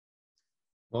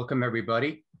Welcome,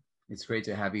 everybody. It's great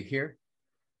to have you here.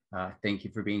 Thank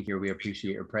you for being here. We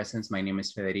appreciate your presence. My name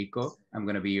is Federico. I'm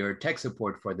going to be your tech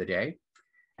support for the day.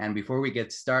 And before we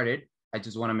get started, I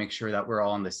just want to make sure that we're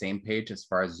all on the same page as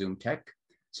far as Zoom tech.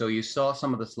 So you saw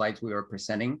some of the slides we were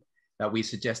presenting that we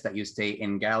suggest that you stay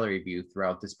in gallery view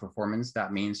throughout this performance.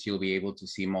 That means you'll be able to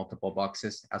see multiple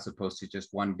boxes as opposed to just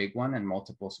one big one and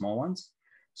multiple small ones.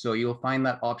 So you'll find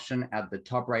that option at the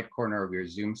top right corner of your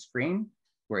Zoom screen,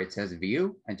 where it says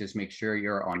view, and just make sure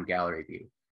you're on gallery view.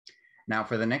 Now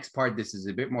for the next part, this is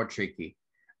a bit more tricky.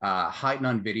 Hide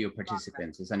non-video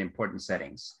participants is an important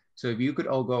settings. So if you could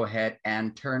all go ahead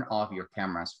and turn off your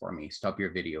cameras for me. Stop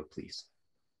your video, please.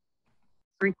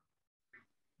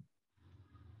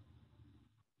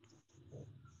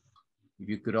 If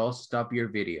you could all stop your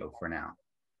video for now,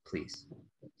 please.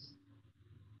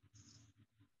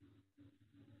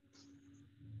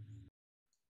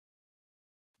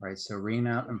 All right, so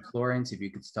Rena and Florence, if you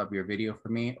could stop your video for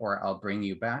me, or I'll bring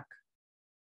you back.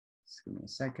 Just give me a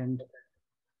second.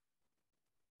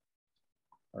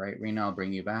 All right, Rena, I'll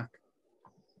bring you back.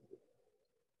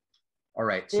 All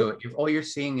right, so if all you're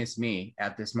seeing is me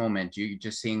at this moment, you're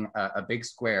just seeing a big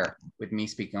square with me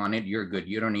speaking on it, you're good.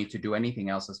 You don't need to do anything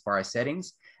else as far as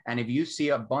settings. And if you see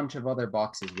a bunch of other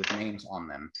boxes with names on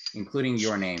them, including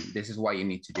your name, this is what you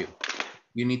need to do.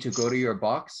 You need to go to your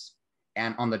box,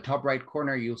 and on the top right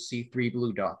corner, you'll see 3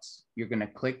 blue dots. You're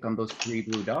gonna click on those 3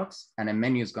 blue dots and a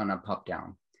menu is gonna pop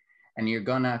down. And you're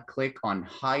gonna click on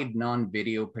hide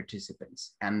non-video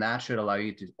participants. And that should allow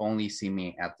you to only see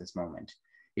me at this moment.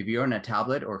 If you're on a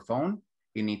tablet or phone,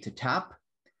 you need to tap,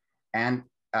 and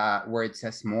where it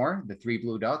says more, the 3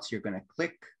 blue dots, you're gonna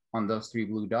click on those 3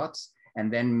 blue dots and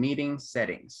then meeting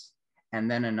settings. And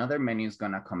then another menu is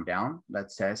gonna come down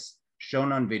that says show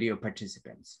non-video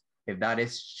participants. If that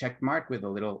is check marked with a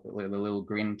little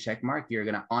green check mark, you're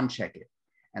gonna uncheck it,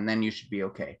 and then you should be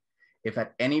okay. If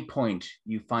at any point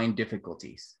you find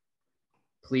difficulties,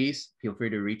 please feel free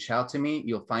to reach out to me.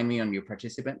 You'll find me on your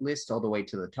participant list all the way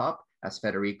to the top as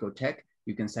Federico Tech.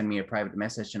 You can send me a private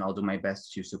message and I'll do my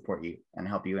best to support you and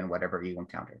help you in whatever you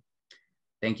encounter.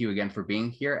 Thank you again for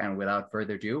being here, and without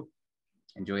further ado,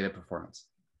 enjoy the performance.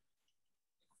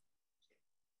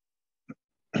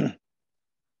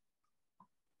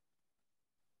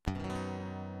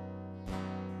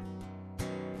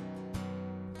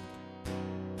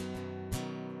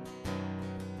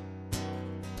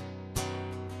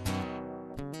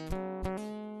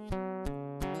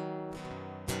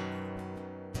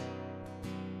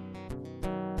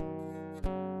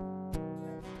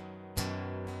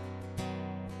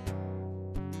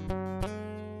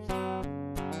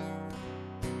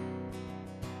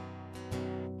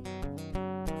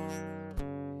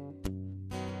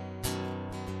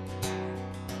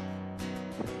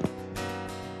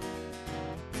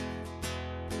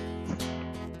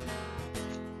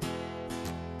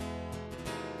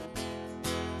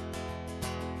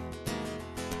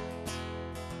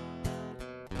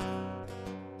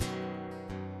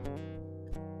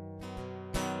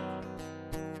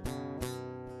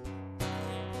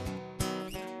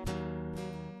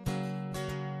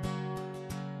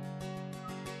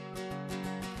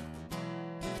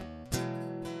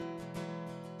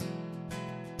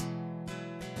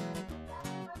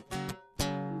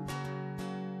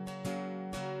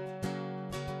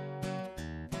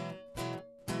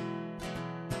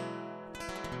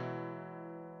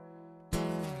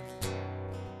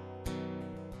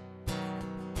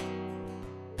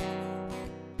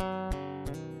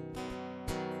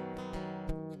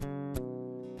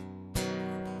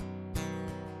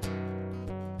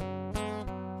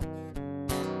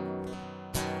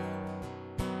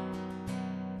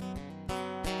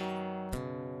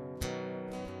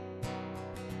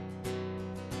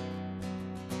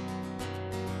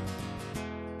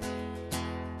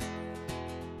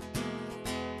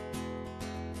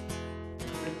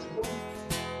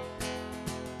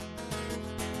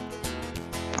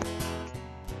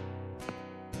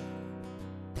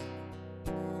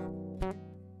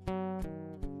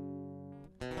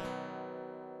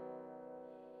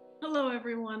 Hello,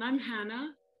 everyone. I'm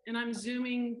Hannah, and I'm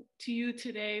Zooming to you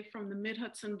today from the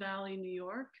Mid-Hudson Valley, New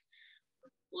York,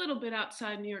 a little bit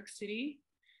outside New York City,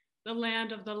 the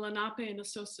land of the Lenape and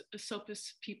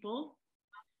Esopus people.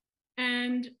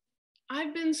 And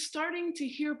I've been starting to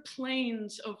hear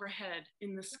planes overhead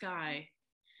in the sky.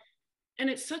 And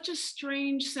it's such a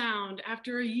strange sound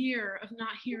after a year of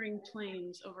not hearing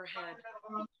planes overhead.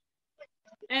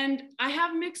 And I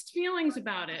have mixed feelings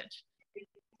about it.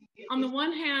 On the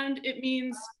one hand, it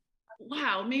means,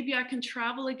 wow, maybe I can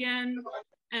travel again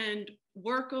and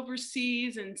work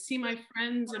overseas and see my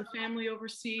friends and family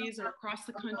overseas or across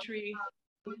the country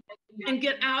and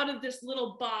get out of this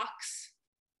little box.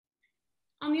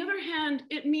 On the other hand,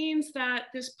 it means that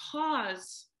this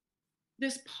pause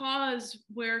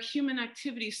where human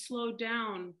activity slowed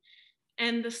down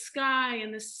and the sky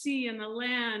and the sea and the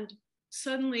land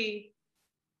suddenly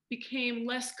became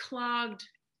less clogged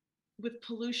with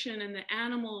pollution and the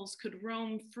animals could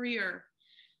roam freer.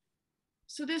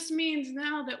 So this means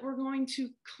now that we're going to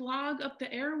clog up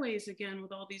the airways again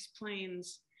with all these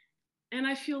planes, and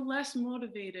I feel less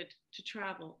motivated to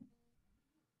travel.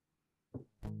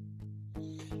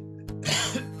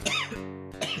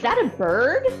 Is that a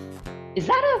bird? Is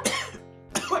that a...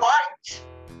 What?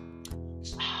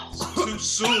 Oh. Too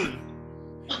soon.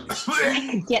 I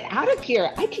could get out of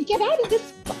here. I could get out of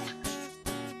this box.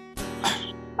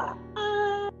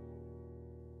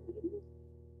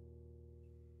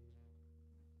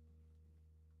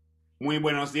 Muy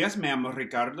buenos días, me llamo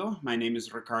Ricardo. My name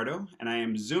is Ricardo, and I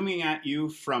am zooming at you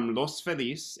from Los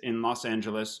Feliz in Los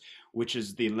Angeles, which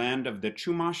is the land of the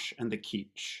Chumash and the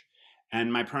Kizh.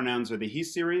 And my pronouns are the he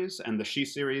series and the she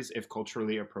series if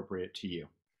culturally appropriate to you.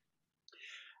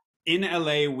 In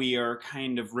LA, we are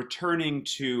kind of returning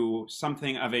to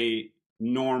something of a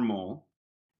normal,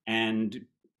 and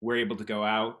we're able to go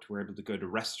out, we're able to go to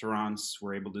restaurants,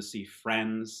 we're able to see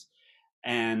friends.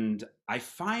 And I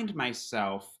find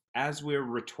myself, as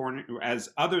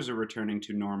others are returning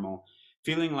to normal,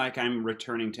 feeling like I'm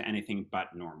returning to anything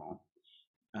but normal.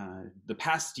 The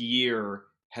past year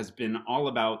has been all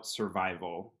about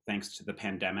survival, thanks to the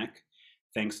pandemic,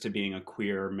 thanks to being a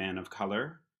queer man of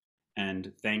color,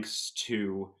 and thanks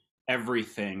to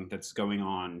everything that's going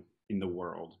on in the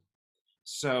world.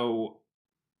 So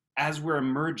as we're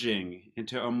emerging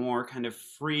into a more kind of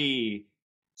free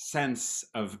sense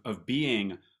of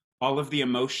being, all of the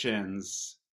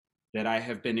emotions that I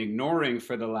have been ignoring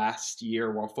for the last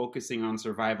year while focusing on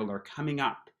survival are coming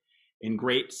up in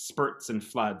great spurts and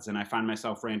floods, and I find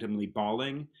myself randomly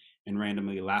bawling and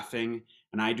randomly laughing,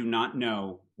 and I do not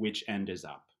know which end is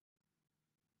up.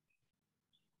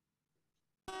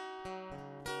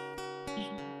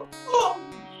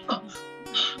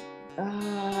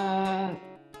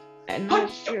 I'm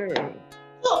not sure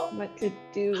what to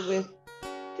do with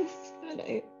this,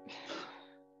 but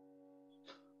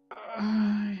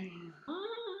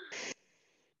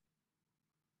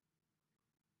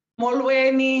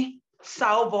Molweni,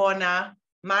 Sawubona.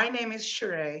 My name is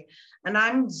Cherae, and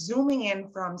I'm zooming in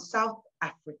from South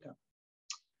Africa.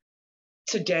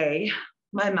 Today,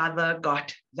 my mother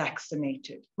got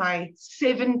vaccinated. My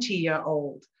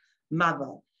 70-year-old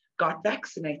mother got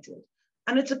vaccinated.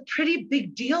 And it's a pretty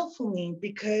big deal for me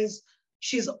because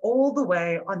she's all the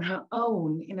way on her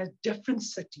own in a different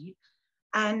city,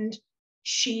 and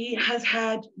she has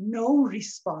had no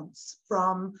response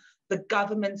from the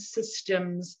government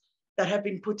systems that have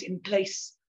been put in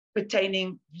place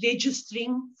pertaining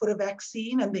registering for a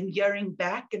vaccine and then hearing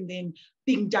back and then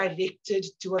being directed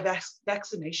to a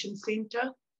vaccination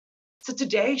center. So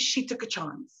today she took a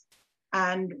chance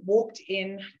and walked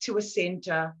in to a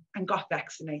center and got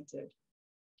vaccinated.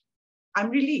 I'm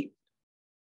relieved.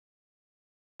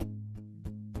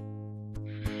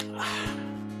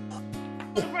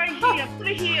 Put it right here, put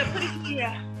it here, put it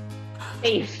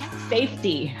here.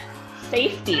 Safety.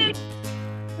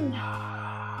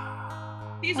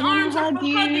 These arms are for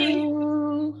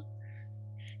hugging.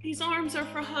 These arms are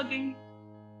for hugging.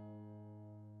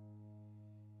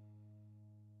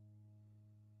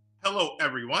 Hello,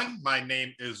 everyone. My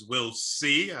name is Will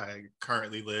C. I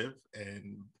currently live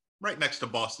right next to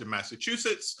Boston,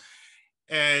 Massachusetts.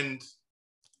 And,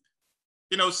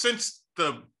 you know, since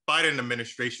the Biden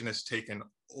administration has taken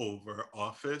over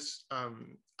office,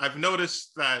 I've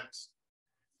noticed that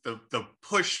the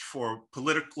push for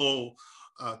political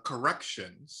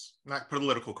corrections, not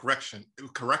political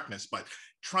correctness, but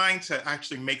trying to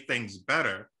actually make things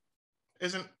better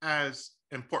isn't as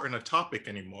important a topic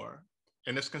anymore.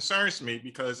 And this concerns me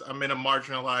because I'm in a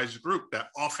marginalized group that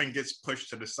often gets pushed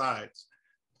to the sides.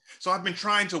 So I've been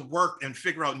trying to work and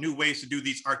figure out new ways to do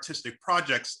these artistic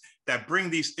projects that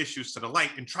bring these issues to the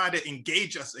light and try to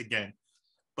engage us again.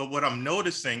 But what I'm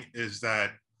noticing is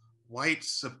that white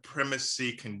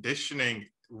supremacy conditioning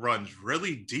runs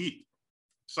really deep.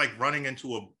 It's like running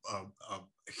into a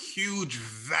huge,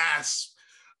 vast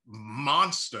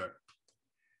monster.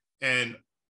 And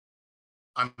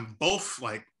I'm both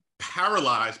like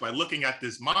paralyzed by looking at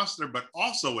this monster, but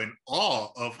also in awe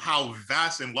of how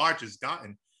vast and large it's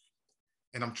gotten.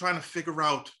 And I'm trying to figure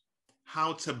out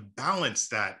how to balance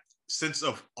that sense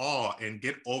of awe and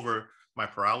get over my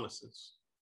paralysis.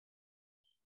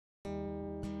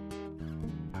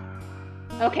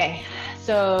 Okay,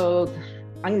 so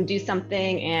I'm gonna do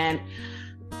something and.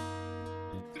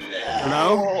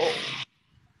 Hello?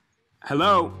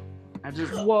 Hello? I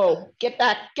just. Whoa, get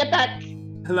back, get back.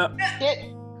 Hello? Get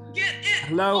it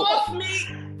Hello? off me.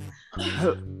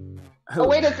 Oh,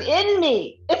 wait, it's in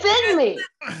me. It's in me.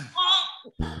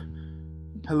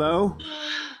 Hello?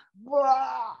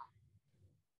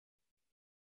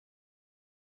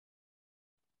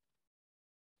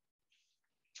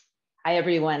 Hi,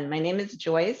 everyone. My name is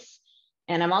Joyce,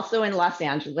 and I'm also in Los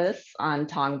Angeles on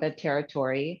Tongva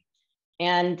territory.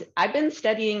 And I've been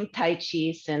studying Tai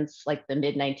Chi since like the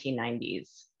mid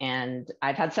 1990s. And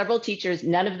I've had several teachers,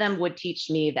 none of them would teach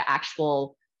me the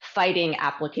actual fighting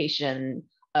application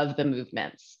of the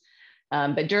movements.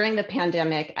 But during the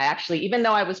pandemic, I actually, even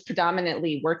though I was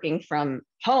predominantly working from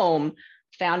home,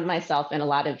 found myself in a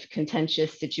lot of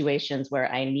contentious situations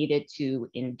where I needed to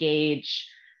engage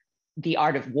the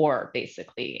art of war,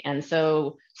 basically. And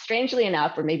so strangely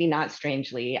enough, or maybe not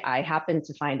strangely, I happened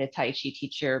to find a Tai Chi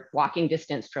teacher walking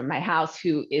distance from my house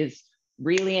who is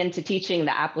really into teaching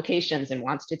the applications and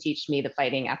wants to teach me the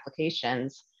fighting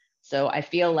applications. So I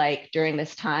feel like during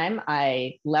this time,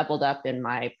 I leveled up in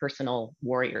my personal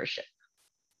warriorship.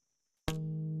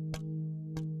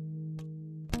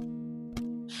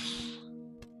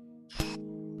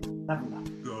 Level up.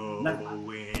 Level up.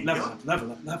 Level up.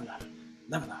 Level up. Level up.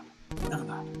 Level up.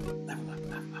 Level up, level up, level up,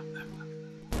 level up.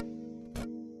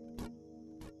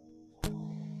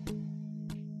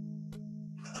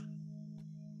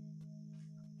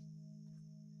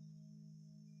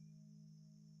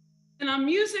 And on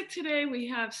music today, we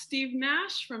have Steve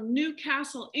Nash from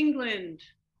Newcastle, England.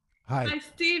 Hi. Hi,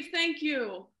 Steve, thank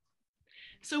you.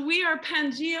 So we are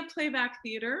Pangea Playback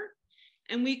Theatre,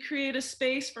 and we create a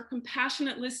space for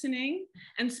compassionate listening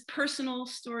and personal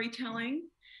storytelling.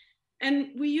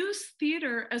 And we use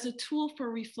theater as a tool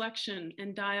for reflection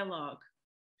and dialogue.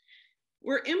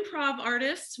 We're improv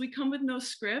artists, we come with no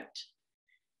script.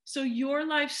 So your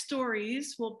life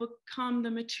stories will become the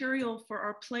material for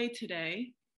our play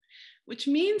today, which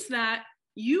means that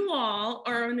you all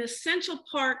are an essential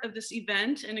part of this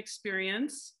event and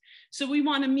experience. So we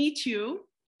want to meet you.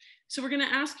 So we're going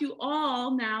to ask you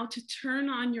all now to turn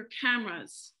on your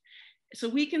cameras so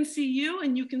we can see you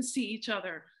and you can see each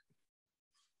other.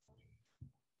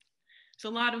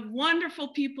 There's a lot of wonderful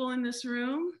people in this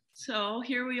room. So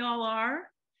here we all are.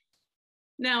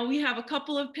 Now we have a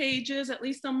couple of pages, at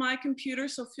least on my computer,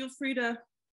 so feel free to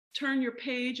turn your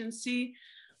page and see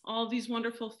all these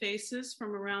wonderful faces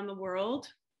from around the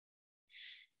world.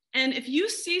 And if you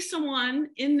see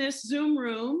someone in this Zoom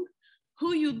room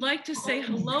who you'd like to say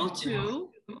hello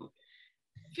to,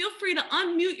 feel free to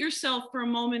unmute yourself for a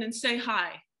moment and say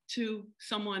hi to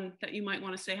someone that you might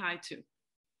want to say hi to.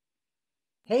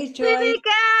 Hey, Joyce.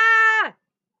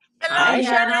 Hi,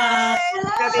 Hannah.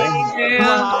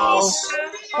 Hello.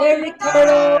 Hey,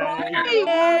 Ricardo.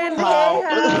 Hi.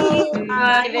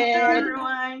 Hi,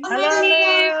 everyone. Hello.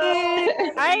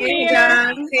 Hi,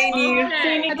 John. Hey, you.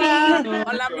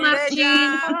 Hola, mi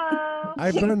bella.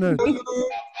 Hi, Bernard.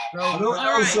 Hello,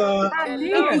 Elsa.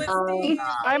 Hello, Steve.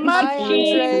 I'm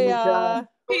Andrea.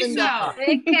 Peace out.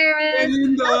 Hey,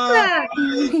 Karen. Okay,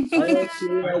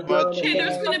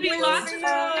 there's going to be lots of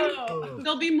time.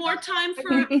 There'll be more time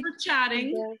for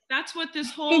chatting. That's what this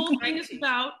whole thing is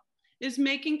about, is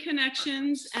making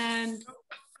connections and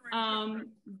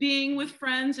being with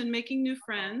friends and making new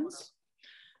friends.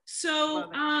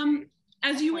 So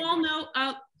as you all know,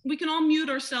 we can all mute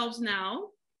ourselves now,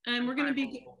 and we're going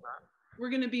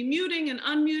to be muting and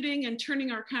unmuting and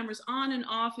turning our cameras on and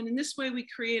off. And in this way, we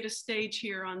create a stage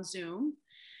here on Zoom.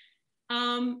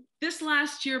 This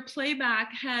last year,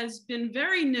 Playback has been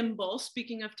very nimble,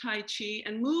 speaking of Tai Chi,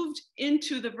 and moved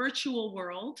into the virtual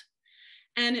world.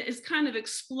 And it has kind of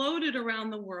exploded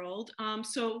around the world.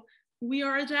 So we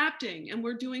are adapting, and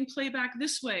we're doing Playback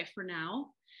this way for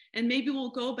now. And maybe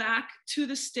we'll go back to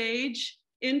the stage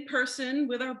in person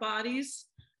with our bodies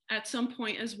at some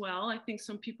point as well. I think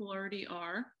some people already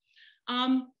are.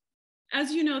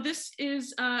 As you know, this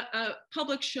is a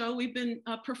public show. We've been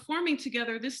performing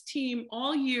together, this team,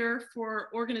 all year for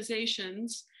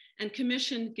organizations and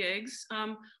commissioned gigs,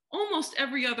 almost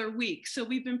every other week. So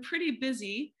we've been pretty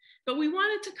busy, but we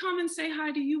wanted to come and say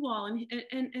hi to you all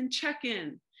and check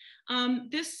in.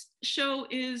 This show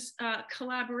is a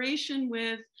collaboration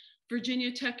with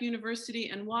Virginia Tech University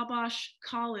and Wabash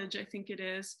College, I think it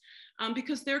is,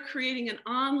 because they're creating an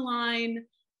online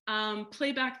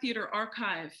playback theater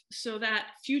archive so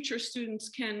that future students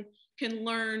can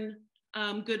learn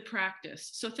good practice.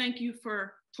 So thank you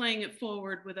for playing it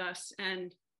forward with us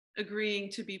and agreeing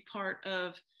to be part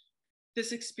of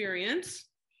this experience.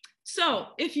 So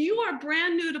if you are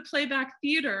brand new to playback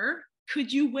theater,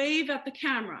 could you wave at the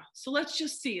camera? So let's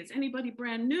just see, is anybody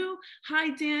brand new?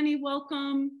 Hi, Danny,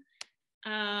 welcome.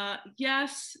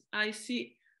 Yes, I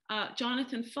see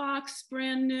Jonathan Fox,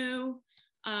 brand new.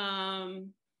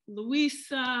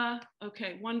 Louisa,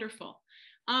 okay, wonderful.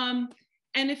 And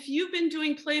if you've been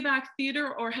doing playback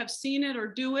theater or have seen it or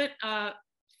do it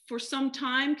for some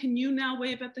time, can you now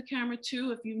wave at the camera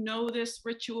too? If you know this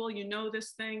ritual, you know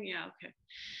this thing, yeah, okay.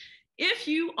 If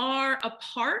you are a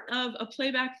part of a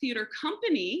playback theater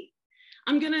company,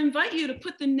 I'm gonna invite you to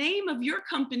put the name of your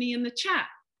company in the chat,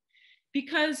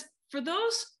 because for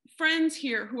those friends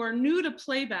here who are new to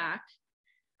playback,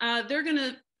 they're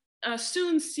gonna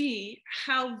soon see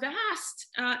how vast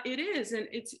it is, and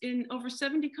it's in over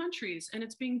 70 countries, and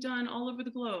it's being done all over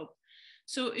the globe.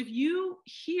 So if you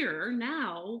here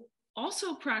now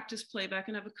also practice playback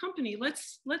and have a company,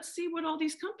 let's see what all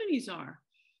these companies are.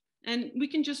 And we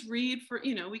can just read for,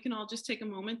 you know, we can all just take a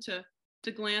moment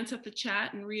to glance at the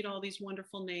chat and read all these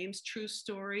wonderful names: True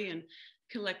Story and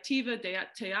Colectiva de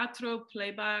Teatro,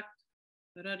 Playback,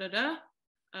 da-da-da-da.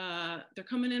 They're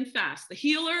coming in fast. The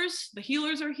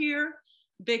Healers are here.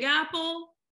 Big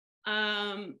Apple,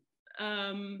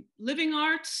 Living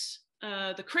Arts,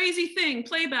 The Crazy Thing,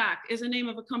 Playback is the name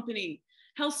of a company.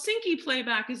 Helsinki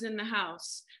Playback is in the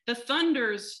house. The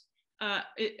Thunders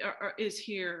is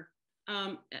here,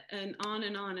 and on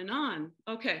and on and on.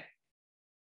 Okay.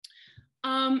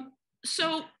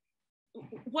 So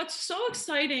what's so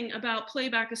exciting about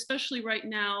playback, especially right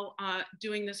now,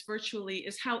 doing this virtually,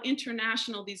 is how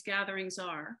international these gatherings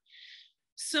are.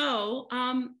 So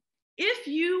if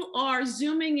you are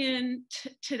Zooming in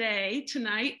today,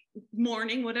 tonight,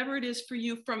 morning, whatever it is for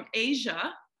you, from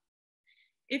Asia,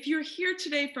 if you're here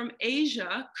today from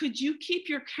Asia, could you keep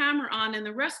your camera on, and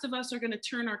the rest of us are going to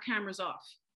turn our cameras off.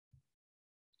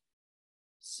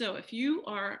 So if you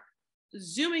are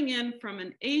Zooming in from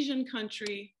an Asian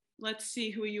country, let's see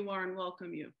who you are and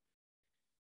welcome you.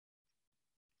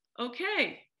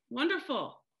 Okay,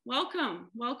 wonderful. Welcome,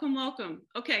 welcome, welcome.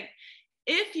 Okay,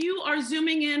 if you are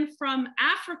Zooming in from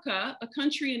Africa, a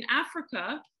country in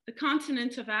Africa, the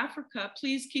continent of Africa,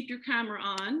 please keep your camera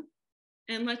on.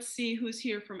 And let's see who's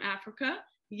here from Africa.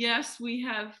 Yes, we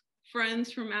have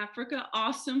friends from Africa.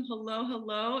 Awesome, hello,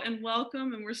 hello, and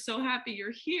welcome. And we're so happy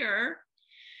you're here.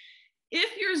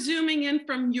 If you're Zooming in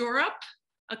from Europe,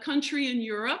 a country in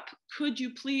Europe, could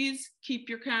you please keep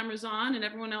your cameras on, and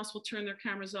everyone else will turn their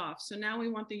cameras off. So now we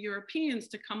want the Europeans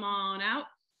to come on out,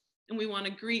 and we want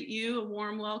to greet you, a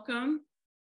warm welcome.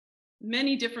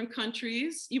 Many different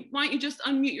countries. Why don't you just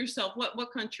unmute yourself?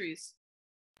 What countries?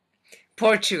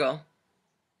 Portugal.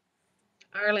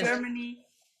 Ireland. Germany.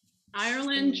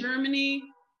 Ireland, Germany.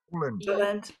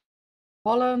 England.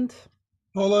 Holland.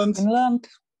 Finland.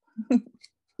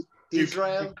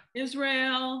 Israel.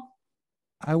 Israel.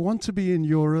 I want to be in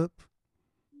Europe.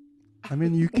 I'm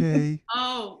in UK.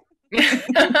 Oh.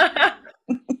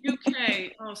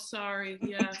 UK. Oh, sorry.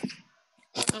 Yes.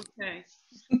 Okay.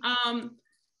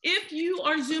 If you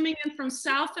are Zooming in from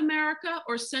South America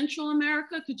or Central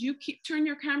America, could you turn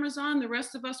your cameras on? The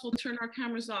rest of us will turn our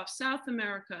cameras off. South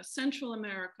America, Central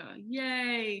America.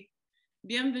 Yay.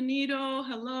 Bienvenido.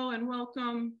 Hello and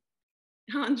welcome.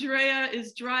 Andrea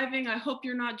is driving. I hope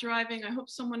you're not driving. I hope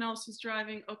someone else is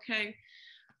driving. Okay.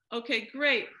 Okay,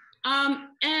 great.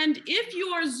 And if you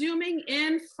are Zooming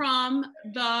in from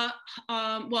the,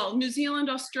 well, New Zealand,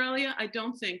 Australia, I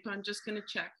don't think, but I'm just gonna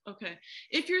check. Okay.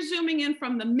 If you're Zooming in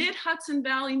from the Mid-Hudson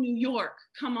Valley, New York,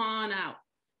 come on out.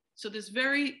 So this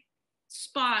very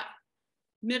spot,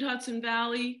 Mid-Hudson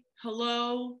Valley,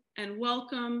 hello and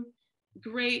welcome.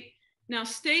 Great. Now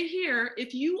stay here.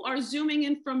 If you are Zooming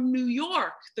in from New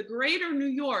York, the greater New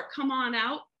York, come on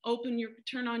out,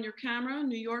 turn on your camera.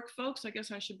 New York folks, I guess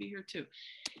I should be here too.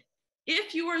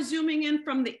 If you are Zooming in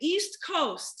from the East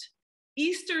Coast,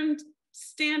 Eastern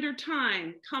Standard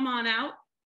Time, come on out.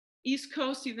 East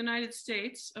Coast of the United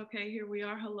States. Okay, here we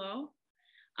are, hello.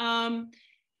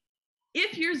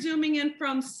 If you're Zooming in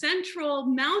from Central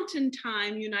Mountain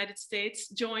Time, United States,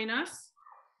 join us.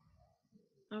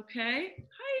 Okay,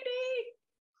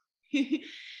 Heidi.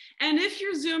 And if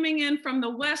you're Zooming in from the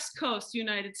West Coast,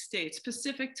 United States,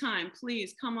 Pacific Time,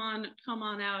 please come on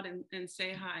out and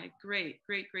say hi. Great,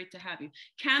 great, great to have you.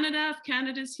 Canada, if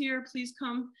Canada's here, please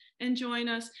come and join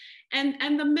us.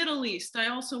 And the Middle East, I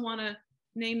also want to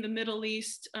name the Middle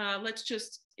East. Let's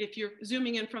just, if you're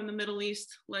Zooming in from the Middle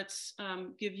East, let's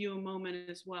give you a moment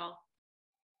as well.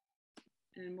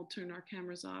 And we'll turn our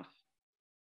cameras off.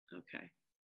 Okay.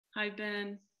 Hi,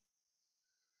 Ben.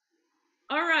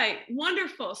 All right,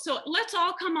 wonderful. So let's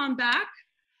all come on back.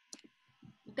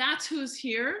 That's who's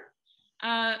here.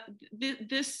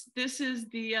 This is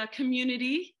the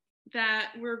community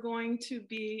that we're going to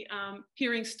be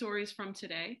hearing stories from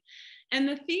today. And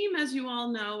the theme, as you all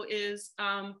know, is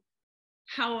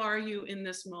how are you in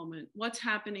this moment? What's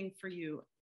happening for you?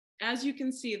 As you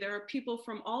can see, there are people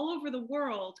from all over the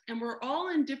world, and we're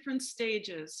all in different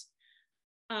stages.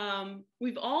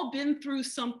 We've all been through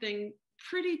something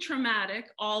pretty traumatic,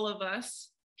 all of us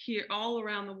here, all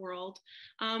around the world.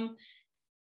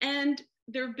 And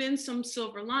there have been some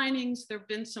silver linings. There have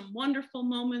been some wonderful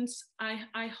moments,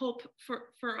 I hope,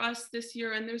 for us this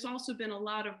year. And there's also been a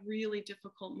lot of really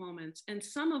difficult moments. And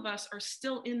some of us are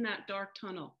still in that dark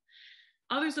tunnel.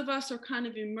 Others of us are kind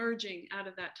of emerging out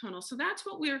of that tunnel. So that's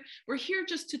what we're here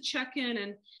just to check in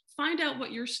and find out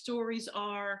what your stories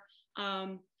are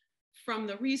from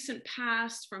the recent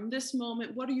past, from this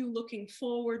moment. What are you looking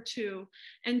forward to?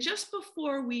 And just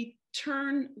before we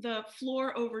turn the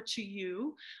floor over to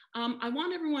you, I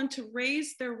want everyone to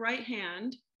raise their right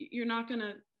hand. You're not going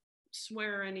to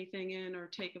swear anything in or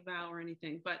take a vow or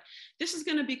anything, but this is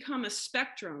going to become a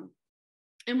spectrum.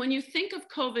 And when you think of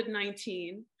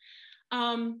COVID-19,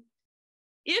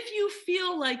 if you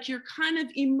feel like you're kind of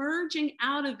emerging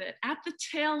out of it at the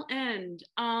tail end,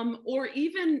 or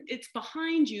even it's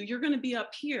behind you, you're going to be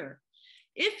up here.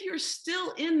 If you're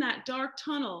still in that dark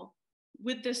tunnel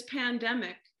with this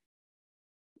pandemic,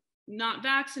 not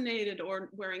vaccinated or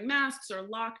wearing masks or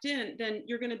locked in, then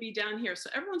you're going to be down here. So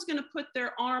everyone's going to put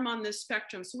their arm on this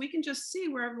spectrum so we can just see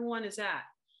where everyone is at.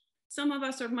 Some of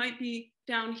us might be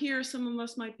down here, some of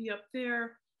us might be up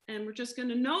there. And we're just going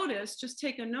to notice, just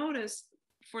take a notice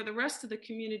for the rest of the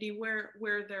community where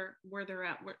they're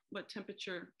at, what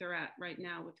temperature they're at right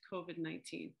now with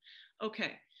COVID-19.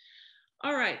 Okay,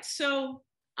 all right. So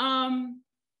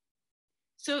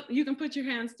so you can put your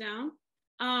hands down.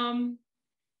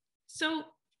 So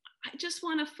I just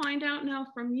want to find out now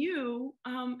from you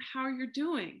how you're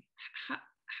doing.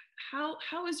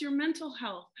 How is your mental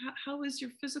health? How is your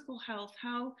physical health?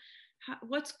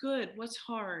 What's good? What's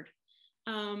hard?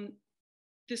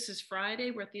 This is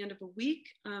Friday, we're at the end of a week.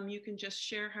 You can just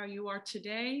share how you are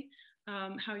today,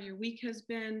 how your week has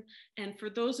been. And for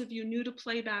those of you new to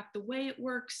playback, the way it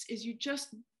works is you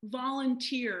just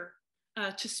volunteer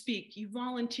to speak. You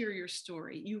volunteer your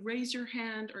story. You raise your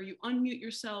hand or you unmute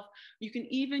yourself. You can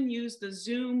even use the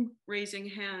Zoom raising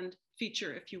hand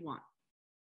feature if you want.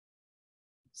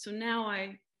 So now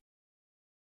I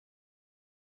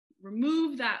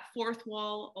remove that fourth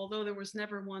wall, although there was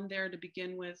never one there to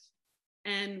begin with,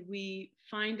 and we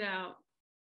find out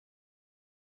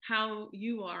how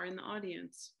you are in the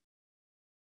audience.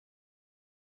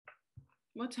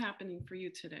 What's happening for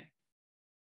you today?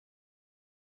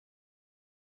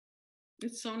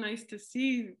 It's so nice to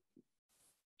see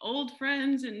old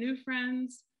friends and new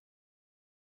friends.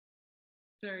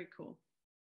 Very cool.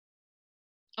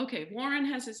 Okay, Warren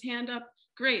has his hand up.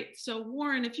 Great. So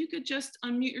Warren, if you could just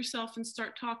unmute yourself and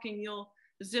start talking, you'll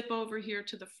zip over here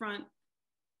to the front.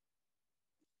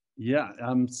 Yeah,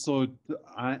 so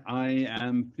I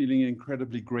am feeling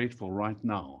incredibly grateful right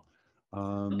now.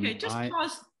 Okay, just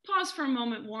pause for a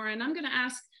moment, Warren. I'm going to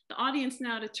ask the audience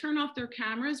now to turn off their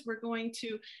cameras. We're going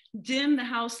to dim the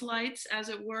house lights, as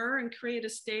it were, and create a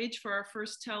stage for our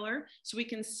first teller so we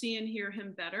can see and hear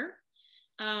him better.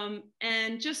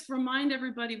 And just remind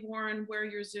everybody, Warren, where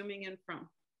you're zooming in from.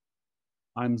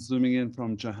 I'm zooming in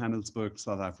from Johannesburg,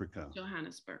 South Africa.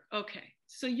 Johannesburg. Okay.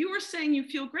 So you were saying you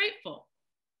feel grateful.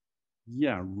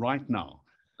 Yeah, right now.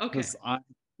 Okay. Because I've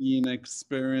been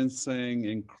experiencing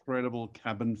incredible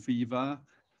cabin fever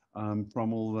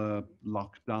from all the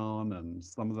lockdown and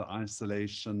some of the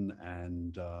isolation,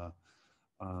 and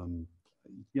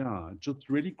yeah, just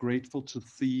really grateful to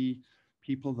see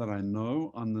people that I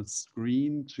know on the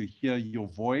screen, to hear your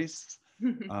voice,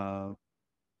 to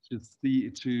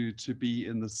be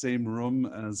in the same room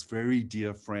as very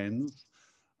dear friends,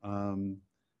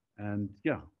 and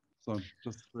yeah, so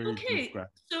just really okay.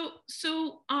 grateful.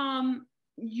 So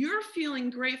you're feeling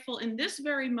grateful in this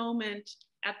very moment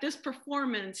at this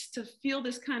performance to feel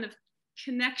this kind of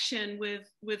connection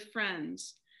with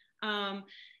friends.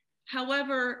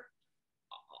 However,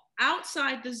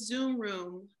 outside the Zoom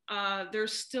room,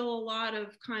 there's still a lot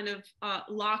of kind of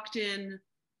locked in,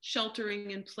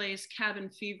 sheltering in place, cabin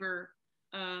fever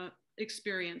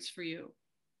experience for you.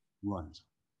 Right,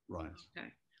 right. Okay.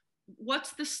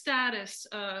 What's the status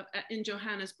in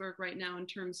Johannesburg right now in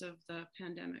terms of the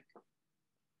pandemic?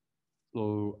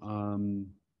 So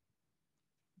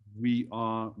we're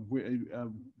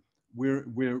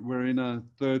in a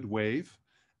third wave,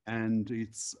 and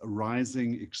it's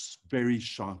rising very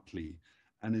sharply,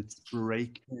 and it's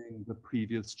breaking the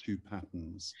previous two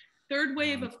patterns. Third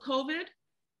wave of COVID?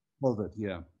 COVID,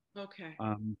 yeah. Okay.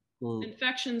 So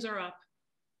infections are up.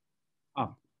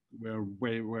 Up,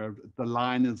 where the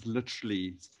line is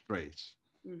literally straight.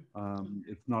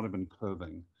 It's not even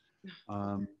curving.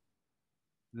 I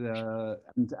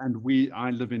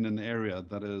live in an area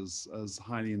that is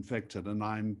highly infected, and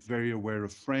I'm very aware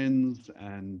of friends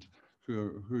and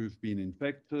who've been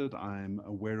infected. I'm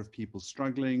aware of people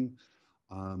struggling,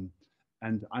 and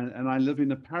I live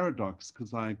in a paradox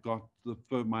because I got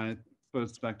my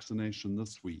first vaccination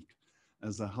this week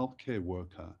as a healthcare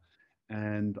worker,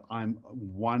 and I'm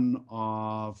one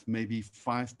of maybe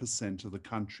 5% of the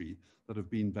country that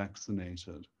have been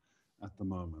vaccinated at the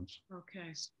moment.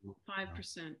 Okay,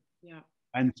 5%, yeah.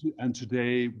 And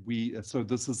today so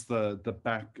this is the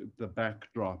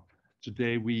backdrop.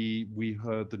 Today we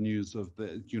heard the news of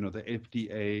the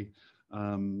FDA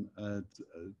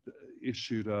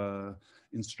issued a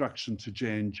instruction to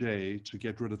J&J to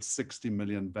get rid of 60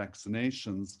 million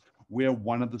vaccinations. We're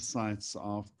one of the sites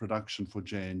of production for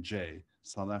J&J,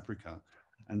 South Africa.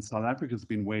 And South Africa's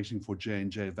been waiting for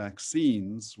J&J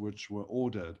vaccines, which were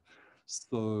ordered.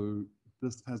 So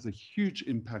this has a huge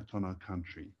impact on our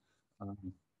country.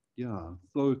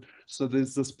 So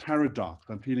there's this paradox.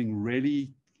 I'm feeling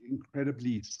really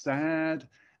incredibly sad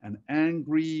and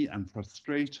angry and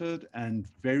frustrated, and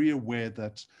very aware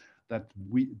that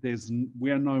we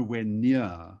are nowhere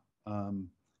near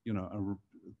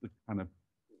the kind of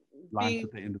light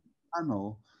at the end of the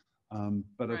tunnel,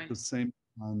 but at the same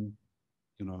time,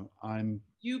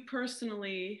 you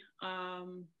personally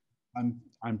I'm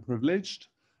privileged,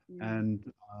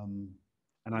 and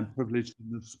I'm privileged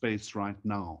in this space right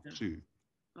now too.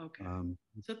 Okay.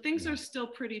 So things are still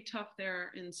pretty tough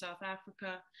there in South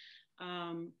Africa,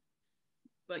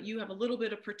 but you have a little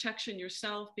bit of protection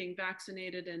yourself, being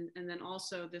vaccinated, and then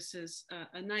also this is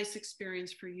a nice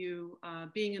experience for you,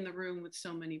 being in the room with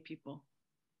so many people.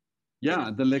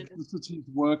 Yeah, the electricity is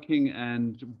working,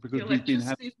 and because we've been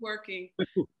having working.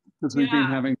 because we've been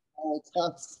having power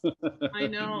cuts. I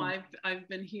know, I've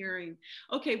been hearing.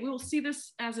 Okay, we'll see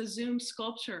this as a Zoom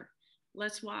sculpture.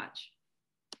 Let's watch.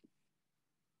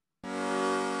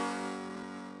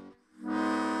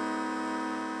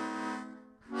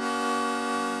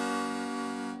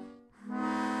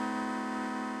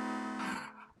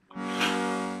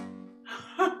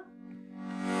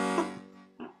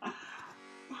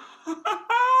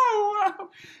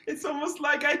 It's almost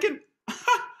like I can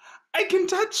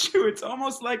touch you. It's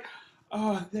almost like,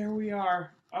 oh, there we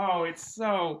are. Oh, it's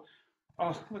so,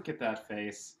 oh, look at that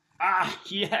face. Ah,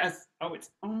 yes. Oh, it's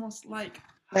almost like.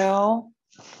 Hello.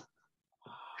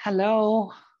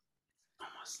 Hello.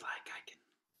 Almost like I can.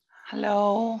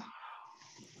 Hello.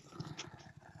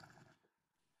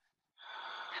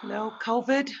 Hello,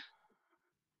 COVID.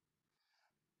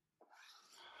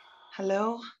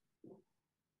 Hello.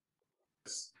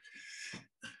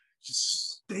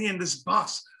 Just stay in this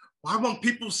box. Why won't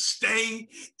people stay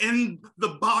in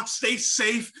the box, stay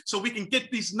safe, so we can get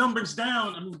these numbers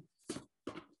down? I mean,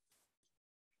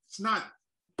 it's not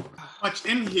much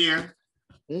in here.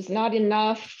 There's not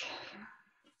enough.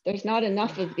 There's not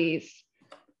enough of these.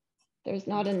 There's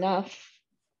not enough.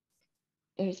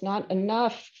 There's not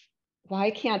enough.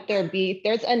 Why can't there be?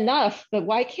 There's enough, but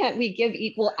why can't we give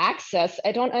equal access?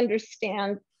 I don't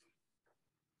understand.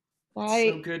 Why?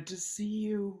 So good to see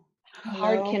you. How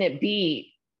hard can it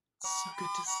be? So good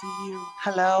to see you.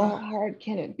 Hello. How hard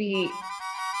can it be?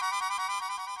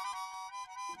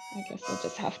 I guess I'll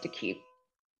just have to keep.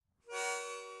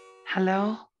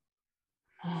 Hello.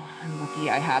 Oh, I'm lucky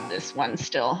I have this one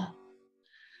still.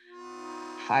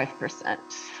 5%.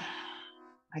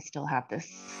 I still have this.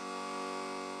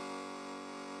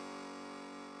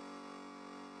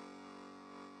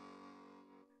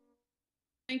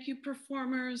 Thank you,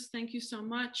 performers. Thank you so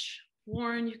much.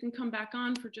 Warren, you can come back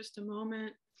on for just a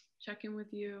moment, check in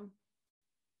with you.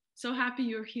 So happy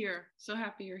you're here. So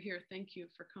happy you're here. Thank you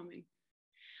for coming.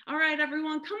 All right,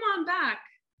 everyone, come on back.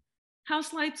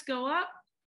 House lights go up.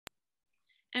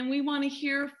 And we want to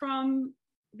hear from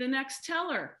the next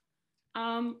teller.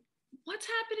 What's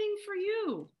happening for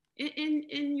you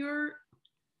in your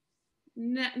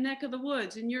neck of the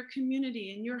woods, in your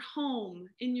community, in your home,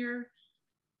 in your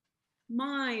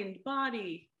mind,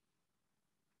 body?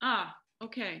 Ah,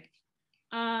 okay.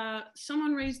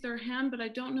 Someone raised their hand, but I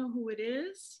don't know who it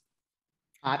is.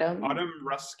 Autumn. Autumn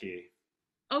Rusky.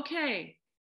 Okay.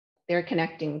 They're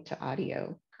connecting to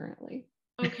audio currently.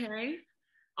 Okay.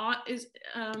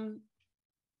 Autumn,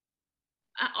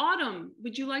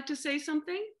 would you like to say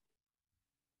something?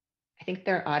 I think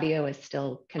their audio is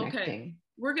still connecting. Okay.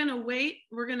 We're gonna wait.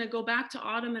 We're gonna go back to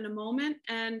Autumn in a moment,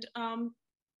 and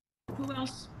Who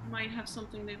else might have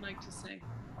something they'd like to say?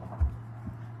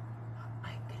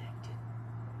 I'm connected.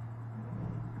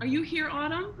 Are you here,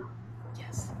 Autumn?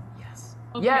 Yes, yes.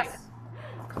 Okay. Yes.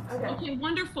 Okay,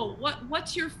 wonderful.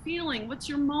 What's your feeling? What's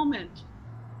your moment?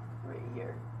 Right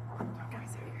here.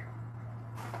 Guys are here.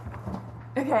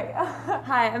 Okay.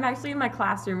 Hi, I'm actually in my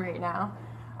classroom right now.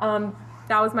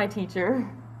 That was my teacher,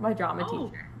 my drama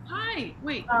teacher. Hi.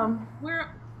 Wait.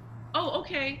 Where? Oh,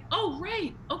 okay. Oh,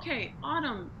 right. Okay.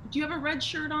 Autumn, do you have a red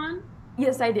shirt on?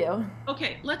 Yes, I do.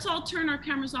 Okay, let's all turn our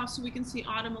cameras off so we can see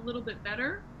Autumn a little bit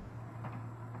better.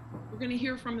 We're going to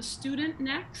hear from a student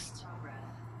next.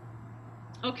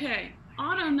 Okay,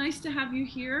 Autumn, nice to have you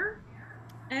here.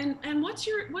 And what's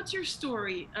your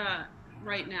story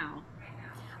right now?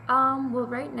 Well,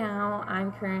 right now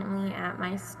I'm currently at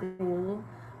my school,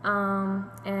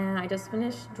 and I just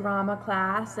finished drama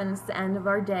class, and it's the end of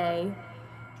our day.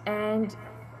 And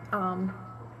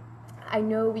I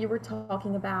know we were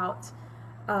talking about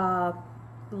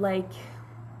like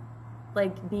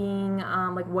being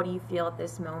like, what do you feel at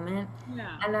this moment?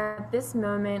 Yeah. And at this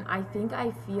moment, I think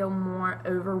I feel more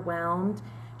overwhelmed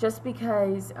just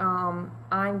because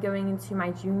I'm going into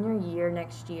my junior year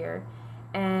next year,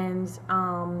 and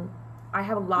I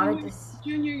have a lot of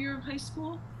junior year of high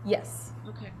school? Yes.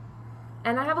 Okay.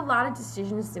 And I have a lot of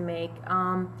decisions to make.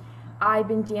 I've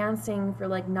been dancing for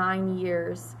like 9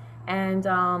 years, and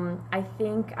I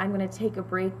think I'm gonna take a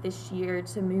break this year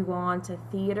to move on to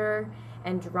theater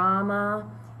and drama,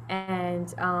 and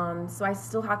so I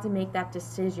still have to make that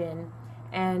decision.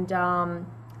 And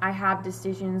I have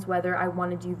decisions whether I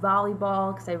want to do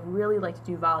volleyball, because I really like to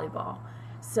do volleyball.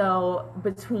 So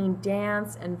between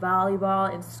dance and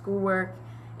volleyball and schoolwork,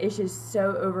 it's just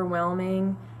so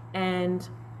overwhelming. And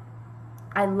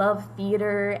I love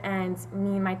theater, and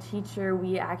me and my teacher,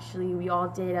 we all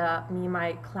did me and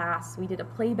my class, we did a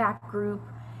playback group.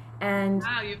 And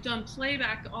wow, you've done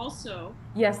playback also.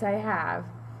 Yes, I have.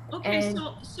 Okay, and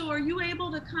so are you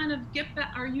able to kind of get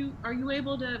back? Are you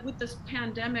able to, with this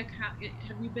pandemic,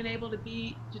 have you been able to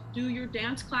do your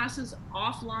dance classes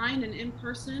offline and in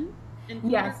person in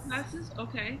theater classes?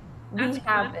 Okay, we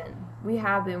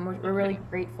have been. We're really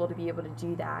grateful to be able to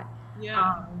do that.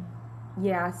 Yeah.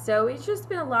 Yeah, so it's just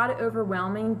been a lot of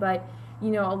overwhelming, but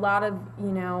there's a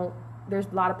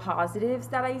lot of positives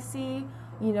that I see,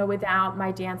 without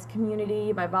my dance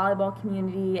community, my volleyball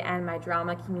community, and my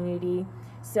drama community.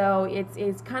 So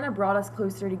it's kind of brought us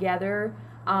closer together,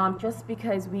 just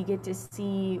because we get to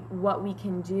see what we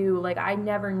can do. Like, I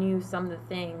never knew some of the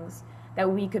things that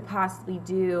we could possibly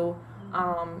do,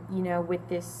 with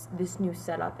this new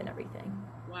setup and everything.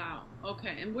 Wow.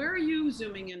 Okay. And where are you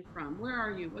zooming in from? Where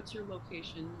are you? What's your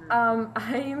location?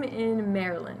 I'm in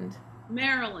Maryland.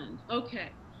 Maryland. Okay.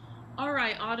 All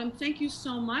right, Autumn, thank you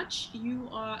so much.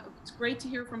 It's great to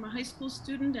hear from a high school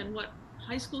student and what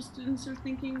high school students are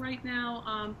thinking right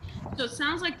now. So it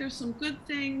sounds like there's some good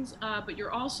things, but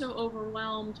you're also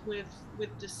overwhelmed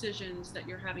with decisions that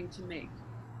you're having to make.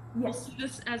 Yes. We'll see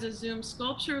this as a Zoom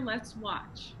sculpture. Let's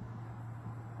watch.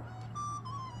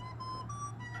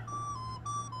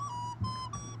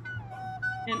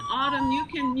 And Autumn, you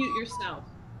can mute yourself.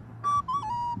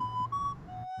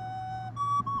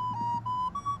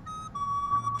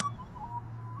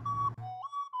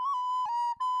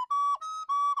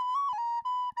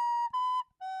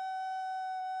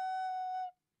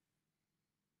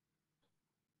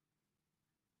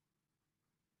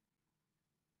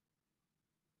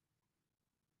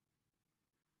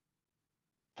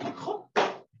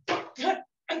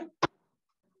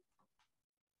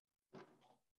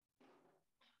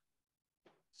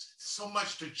 So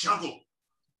much to juggle.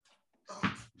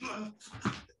 I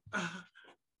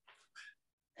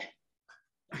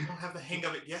don't have the hang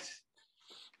of it yet.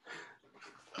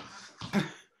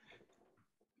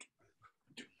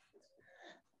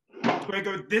 Do I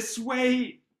go this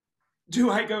way?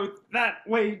 Do I go that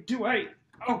way? Do I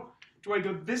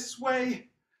go this way?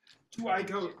 Do I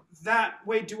go that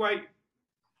way? Do I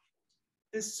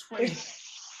this way? There's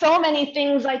so many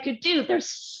things I could do. There's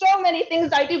so many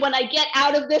things I do when I get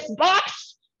out of this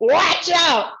box. Watch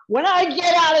out! When I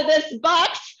get out of this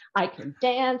box, I can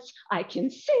dance, I can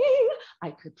sing,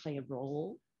 I could play a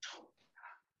role.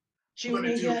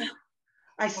 Junior,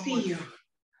 I see you.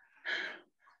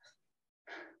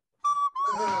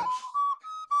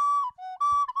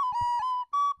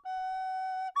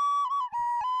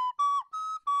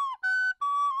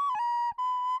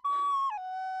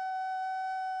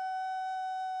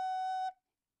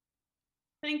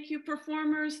 Thank you,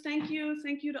 performers. Thank you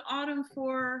to Autumn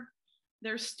for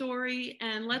their story.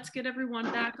 And let's get everyone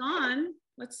back on.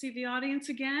 Let's see the audience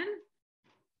again.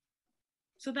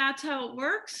 So that's how it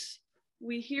works.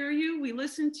 We hear you, we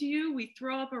listen to you, we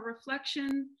throw up a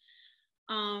reflection.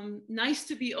 Nice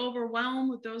to be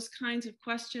overwhelmed with those kinds of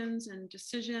questions and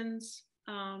decisions.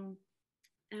 And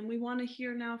we want to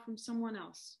hear now from someone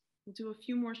else. We'll do a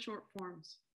few more short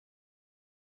forms.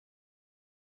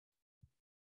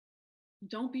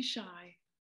 Don't be shy.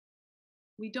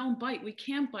 We don't bite, we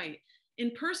can't bite.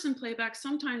 In-person playback,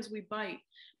 sometimes we bite,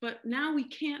 but now we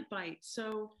can't bite.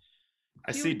 So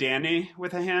I see Danny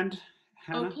with a hand.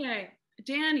 Hannah? Okay,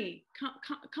 Danny,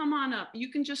 come on up.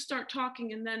 You can just start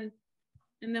talking and then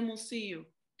we'll see you,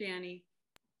 Danny.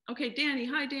 Okay, Danny.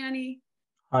 Hi, Danny.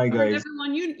 Hi, guys.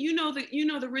 Everyone, you know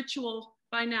the ritual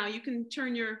by now. You can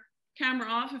turn your camera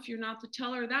off if you're not the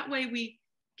teller. That way we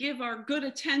give our good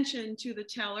attention to the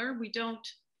teller. We don't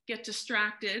get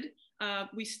distracted.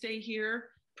 We stay here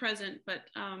present. But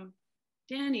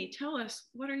Danny, tell us,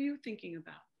 what are you thinking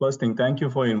about? First thing, thank you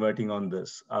for inviting on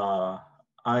this.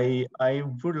 I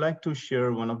would like to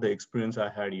share one of the experience I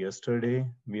had yesterday.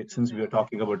 Since we are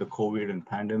talking about the COVID and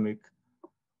pandemic,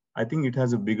 I think it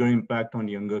has a bigger impact on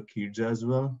younger kids as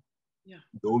well. Yeah.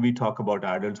 Though we talk about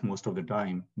adults most of the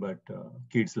time, but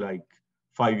kids like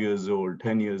 5 years old,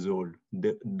 10 years old,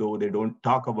 though they don't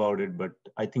talk about it, but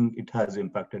I think it has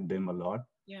impacted them a lot.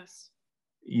 Yes.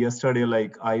 Yesterday,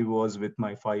 like I was with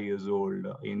my 5 years old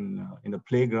in the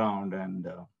playground, and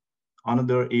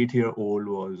another 8-year-old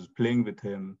was playing with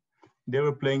him. They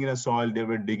were playing in a soil, they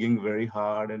were digging very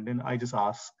hard. And then I just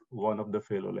asked one of the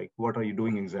fellow, like, what are you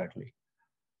doing exactly?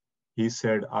 He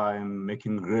said, I'm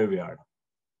making graveyard.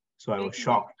 So I was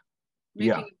shocked.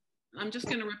 Yeah. I'm just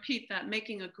going to repeat that.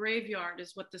 Making a graveyard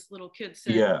is what this little kid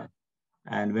said. Yeah.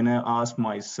 And when I asked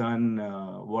my son,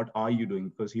 what are you doing?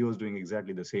 Because he was doing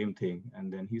exactly the same thing.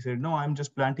 And then he said, no, I'm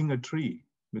just planting a tree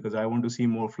because I want to see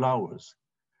more flowers.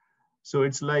 So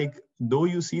it's like, though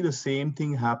you see the same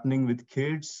thing happening with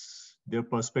kids, their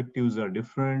perspectives are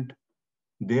different.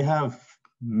 They have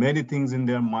many things in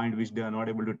their mind which they are not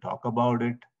able to talk about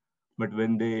it. But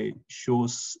when they show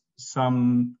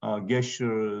some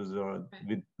gestures or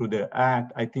through their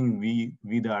act, I think we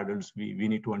the adults, we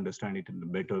need to understand it in a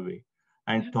better way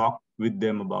and talk with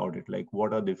them about it. Like,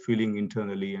 what are they feeling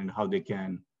internally and how they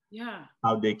can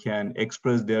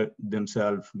express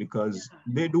themselves, because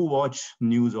they do watch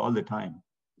news all the time.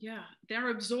 Yeah, they're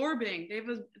absorbing.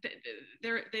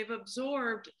 They've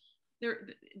absorbed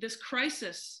this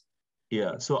crisis.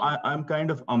 Yeah, so I'm kind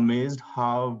of amazed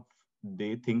how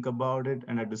they think about it,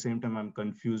 and at the same time I'm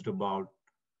confused about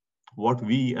what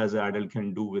we as an adult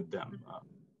can do with them.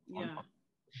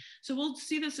 So we'll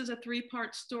see this as a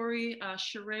 3-part story,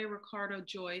 Cherae, Ricardo,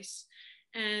 Joyce.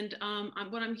 And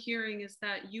what I'm hearing is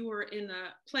that you were in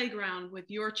a playground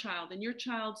with your child, and your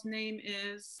child's name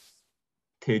is?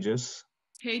 Tejas.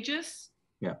 Tejas?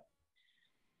 Yeah.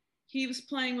 He was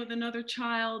playing with another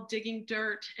child, digging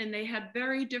dirt, and they had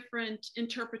very different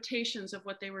interpretations of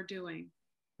what they were doing.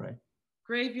 Right.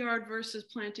 Graveyard versus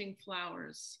planting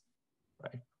flowers.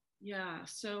 Right. Yeah,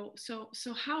 so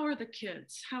how are the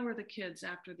kids? How are the kids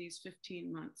after these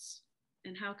 15 months?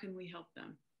 And how can we help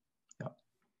them? Yeah.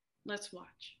 Let's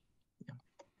watch. Yeah.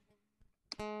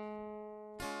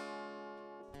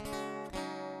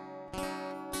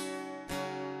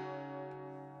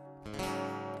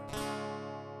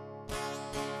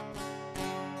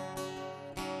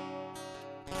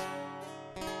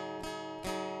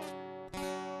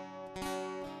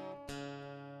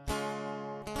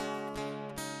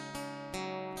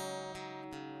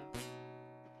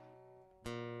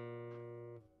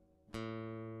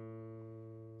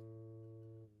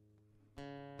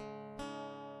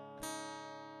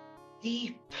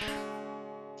 Deep,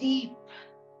 deep,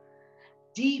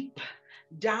 deep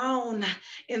down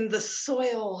in the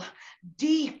soil,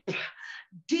 deep,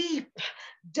 deep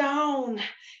down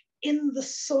in the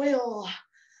soil,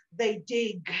 they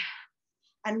dig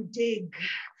and dig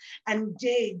and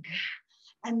dig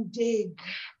and dig.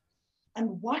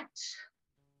 And what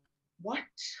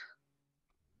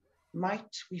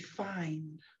might we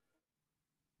find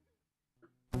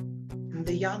in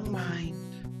the young mind?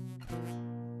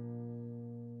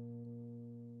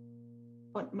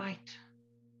 What might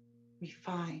we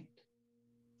find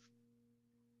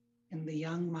in the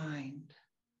young mind?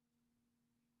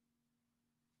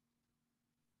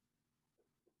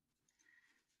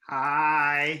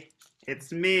 Hi,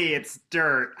 it's me, it's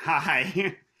Dirt.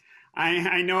 Hi.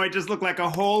 I know I just look like a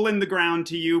hole in the ground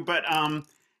to you, but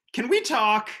can we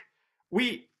talk?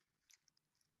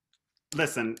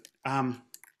 Listen,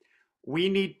 we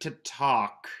need to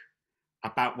talk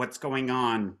about what's going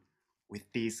on with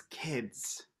these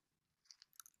kids.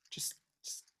 Just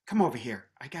come over here.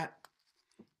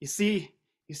 You see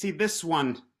You see, this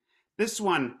one,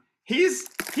 he's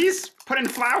putting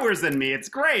flowers in me. It's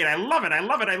great. I love it. I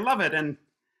love it. I love it. And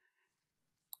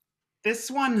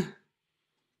this one,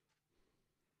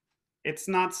 it's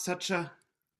not such a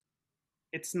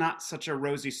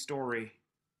rosy story.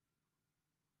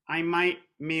 I might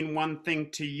mean one thing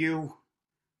to you,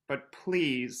 but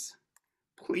please,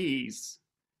 please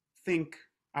think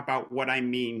about what I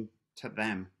mean to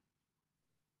them.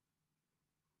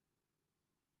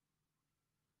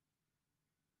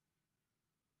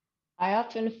 I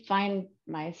often find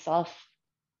myself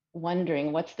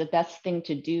wondering what's the best thing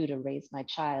to do to raise my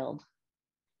child.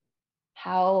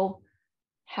 How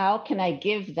can I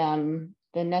give them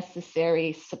the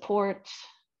necessary support,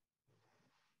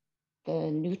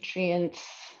 the nutrients,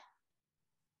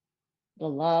 the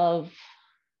love,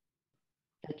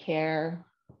 the care?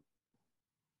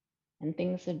 And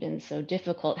things have been so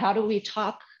difficult. How do we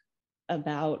talk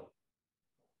about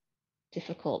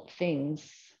difficult things?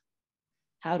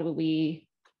 How do we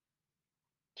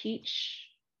teach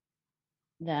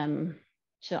them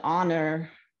to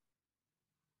honor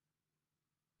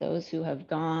those who have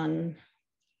gone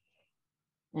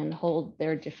and hold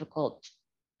their difficult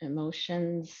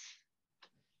emotions?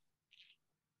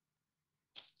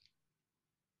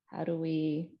 How do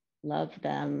we love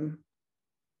them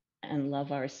and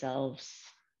love ourselves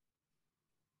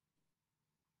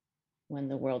when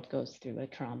the world goes through a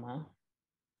trauma?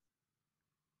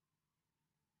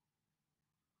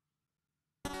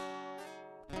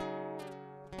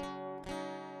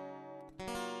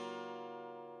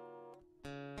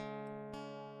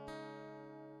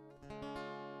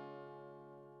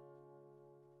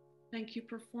 Thank you,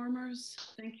 performers.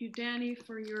 Thank you, Danny,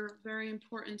 for your very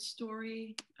important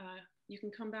story. You can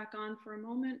come back on for a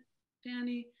moment,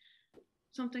 Danny.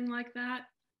 Something like that.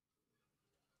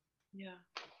 Yeah.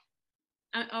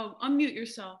 Oh, unmute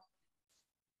yourself.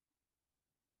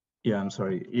 Yeah, I'm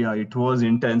sorry. Yeah, it was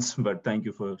intense, but thank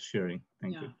you for sharing.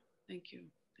 Thank you. Thank you.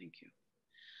 Thank you.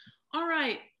 All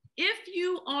right. If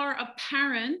you are a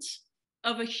parent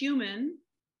of a human,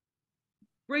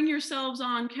 bring yourselves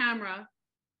on camera.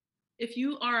 If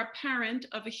you are a parent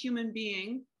of a human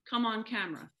being, come on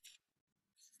camera.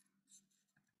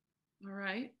 All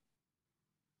right.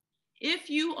 If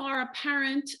you are a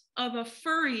parent of a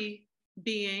furry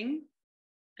being,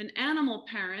 an animal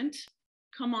parent,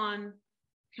 come on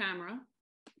camera.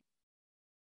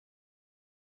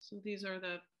 So these are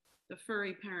the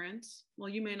furry parents. Well,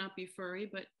 you may not be furry,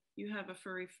 but you have a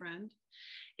furry friend.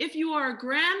 If you are a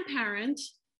grandparent,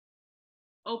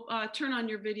 turn on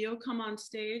your video, come on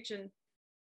stage and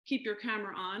keep your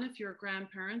camera on if you're a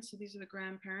grandparent. So these are the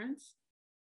grandparents.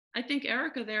 I think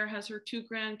Erica there has her 2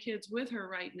 grandkids with her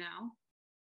right now.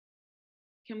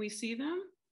 Can we see them?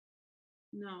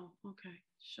 No, okay,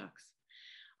 shucks.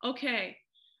 Okay,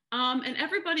 and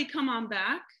everybody come on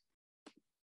back.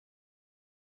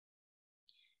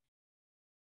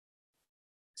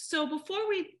 So before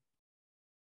we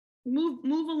move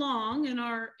along in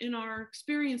our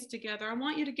experience together, I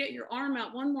want you to get your arm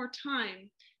out one more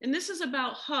time. And this is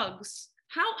about hugs.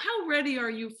 How ready are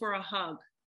you for a hug?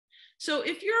 So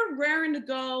if you're raring to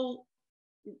go,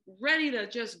 ready to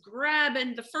just grab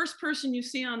and the first person you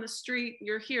see on the street,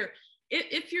 you're here.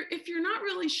 If you're not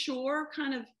really sure,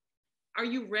 kind of, are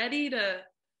you ready to?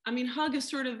 I mean, hug is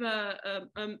sort of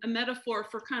a metaphor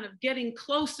for kind of getting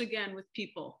close again with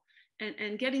people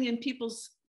and getting in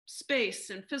people's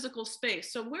space and physical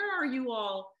space. So where are you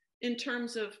all in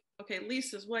terms of, okay,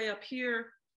 Lisa's way up here,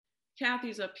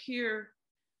 Kathy's up here.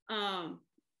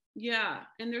 Yeah,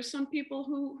 and there's some people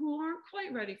who aren't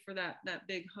quite ready for that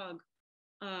big hug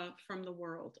from the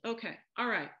world. Okay, all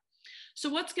right. So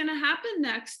what's gonna happen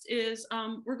next is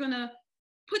we're gonna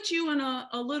put you in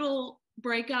a little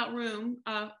breakout room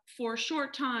for a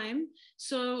short time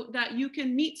so that you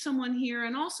can meet someone here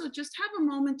and also just have a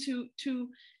moment to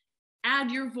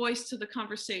add your voice to the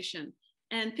conversation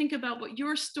and think about what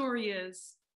your story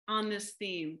is on this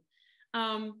theme.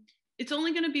 It's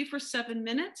only going to be for 7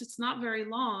 minutes. It's not very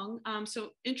long.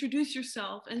 So introduce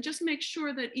yourself and just make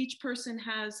sure that each person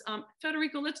has,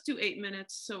 Federico, let's do 8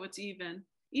 minutes so it's even.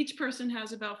 Each person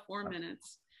has about 4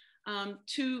 minutes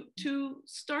to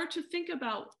start to think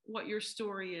about what your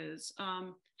story is,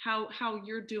 how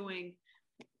you're doing,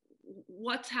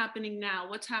 what's happening now,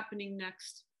 what's happening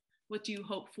next, what do you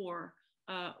hope for?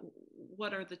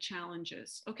 What are the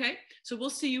challenges? Okay, so we'll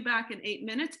see you back in 8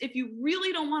 minutes. If you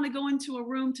really don't want to go into a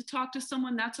room to talk to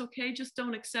someone, that's okay. Just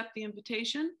don't accept the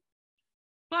invitation.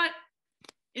 But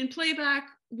in playback,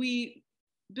 we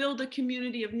build a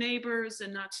community of neighbors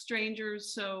and not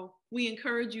strangers. So we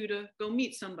encourage you to go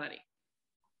meet somebody.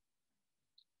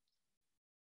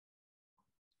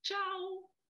 Ciao.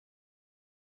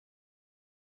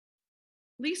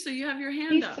 Lisa, you have your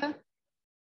hand up.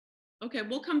 Okay,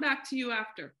 we'll come back to you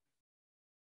after.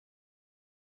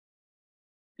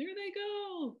 There they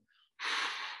go.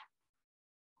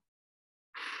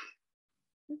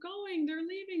 They're going, they're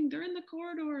leaving, they're in the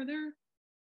corridor, they're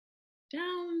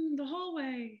down the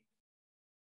hallway.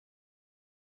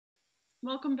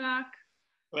 Welcome back.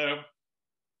 Hello.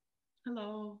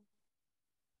 Hello.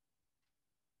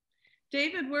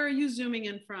 David, where are you zooming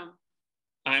in from?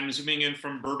 I'm zooming in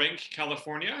from Burbank,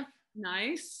 California.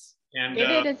 Nice. And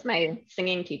David is my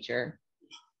singing teacher.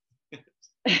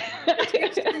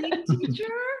 Singing teacher?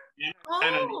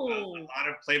 And a lot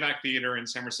of playback theater in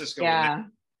San Francisco. Yeah.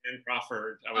 In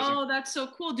Crawford. That's so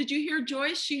cool. Did you hear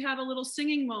Joyce? She had a little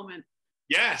singing moment.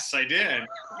 Yes, I did.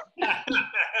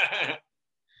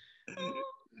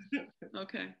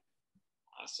 Okay.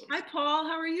 Awesome. Hi, Paul.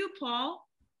 How are you, Paul?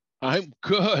 I'm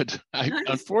good. Nice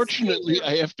Unfortunately,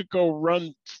 I have to go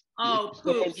run. Oh,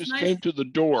 someone just came to the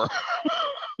door.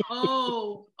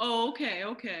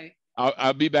 Okay.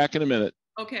 I'll be back in a minute.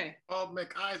 Okay. Oh,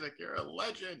 McIsaac, you're a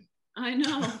legend. I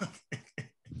know.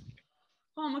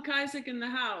 Paul McIsaac in the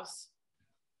house.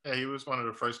 Yeah, he was one of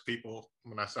the first people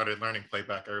when I started learning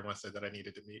playback. Everyone said that I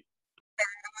needed to meet.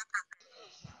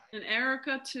 And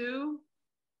Erica too.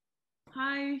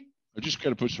 Hi. I just got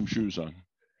to put some shoes on.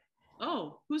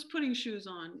 Oh, who's putting shoes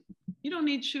on? You don't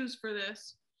need shoes for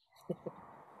this.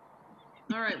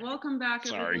 All right, welcome back,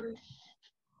 everybody. Sorry.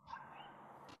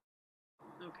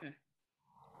 Okay.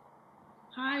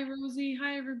 Hi, Rosie.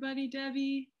 Hi, everybody.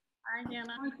 Debbie. Hi,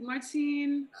 Hannah.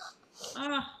 Martine.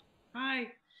 Hi.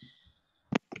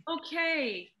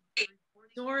 Okay.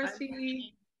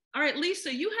 Dorothy. All right,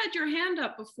 Lisa, you had your hand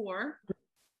up before.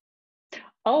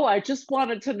 Oh, I just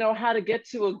wanted to know how to get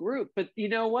to a group, but you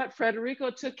know what?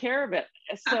 Federico took care of it.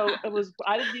 So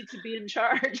I didn't need to be in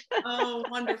charge. Oh,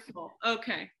 wonderful.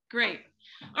 Okay, great.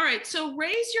 All right, so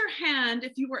raise your hand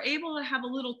if you were able to have a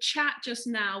little chat just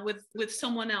now with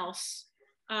someone else.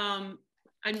 I'm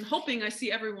hoping I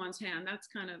see everyone's hand. That's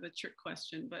kind of a trick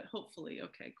question, but hopefully,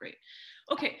 okay, great.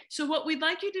 Okay, so what we'd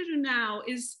like you to do now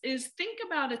is think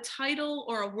about a title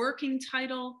or a working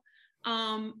title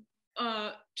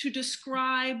to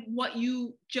describe what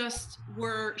you just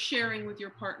were sharing with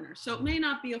your partner. So it may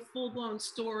not be a full-blown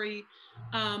story,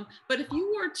 but if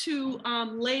you were to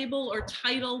label or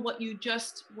title what you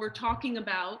just were talking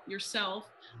about yourself,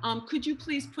 could you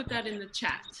please put that in the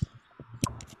chat?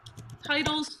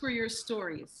 Titles for your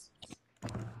stories.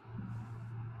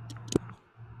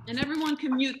 And everyone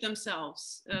can mute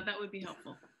themselves. That would be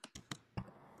helpful.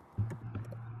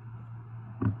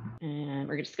 And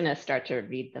we're just going to start to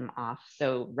read them off.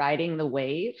 So, riding the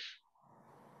wave.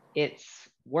 It's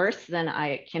worse than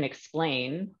I can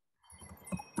explain.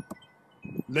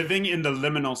 Living in the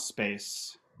liminal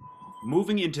space.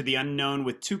 Moving into the unknown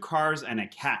with 2 cars and a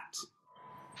cat.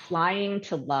 Flying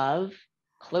to love.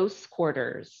 Close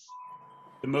quarters.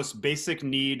 The most basic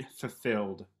need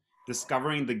fulfilled.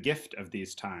 Discovering the gift of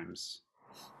these times.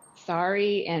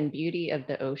 Sorry and beauty of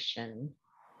the ocean.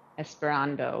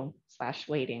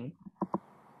 Esperando/waiting.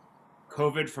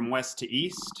 COVID from west to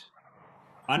east.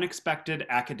 Unexpected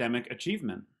academic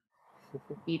achievement.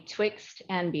 Betwixt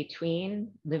and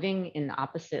between, living in the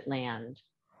opposite land.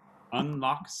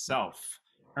 Unlock self.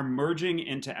 Emerging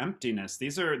into emptiness.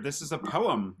 This is a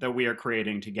poem that we are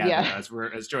creating together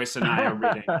as Joyce and I are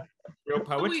reading. Real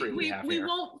poetry we have here. We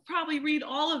won't probably read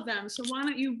all of them, so why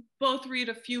don't you both read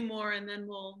a few more and then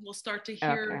we'll start to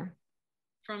hear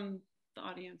from the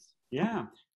audience. Yeah.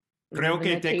 Creo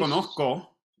que te conozco.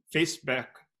 Facebook,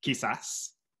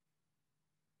 quizás.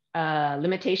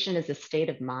 Limitation is a state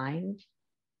of mind.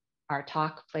 Our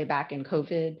talk, playback, and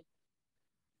COVID.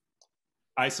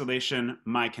 Isolation,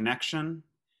 my connection.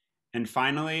 And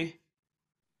finally,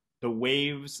 the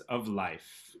waves of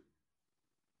life.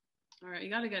 All right, you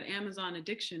got to get Amazon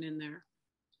addiction in there.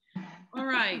 All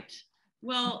right.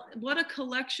 Well, what a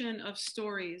collection of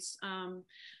stories.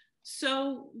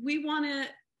 So we want to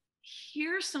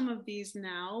hear some of these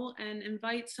now and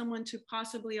invite someone to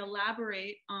possibly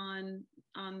elaborate on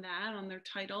that, on their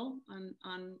title, on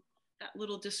that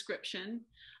little description.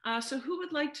 So who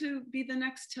would like to be the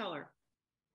next teller?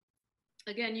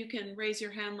 Again, you can raise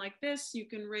your hand like this. You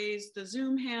can raise the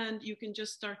Zoom hand. You can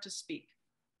just start to speak.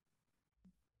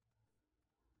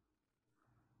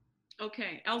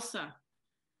 Okay, Elsa.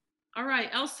 All right,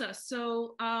 Elsa.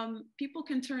 So people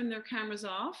can turn their cameras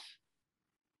off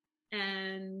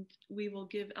and we will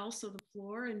give Elsa the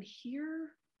floor and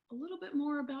hear a little bit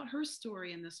more about her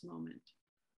story in this moment.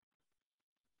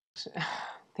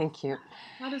 Thank you.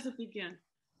 How does it begin?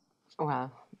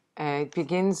 Well, it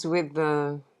begins with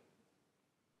the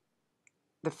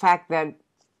the fact that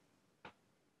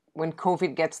when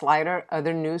COVID gets lighter,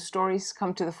 other news stories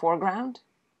come to the foreground.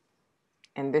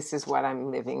 And this is what I'm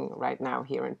living right now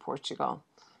here in Portugal.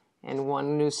 And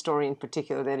one news story in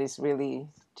particular that is really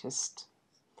just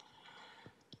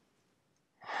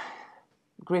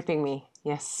gripping me,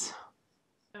 yes.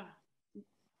 Yeah.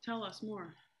 Tell us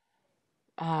more.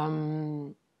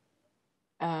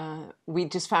 We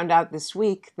just found out this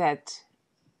week that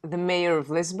the mayor of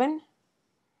Lisbon,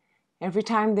 every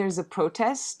time there's a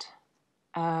protest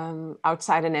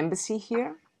outside an embassy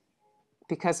here,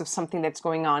 because of something that's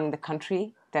going on in the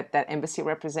country that that embassy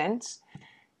represents,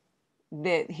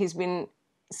 that he's been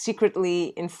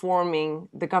secretly informing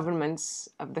the governments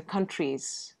of the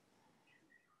countries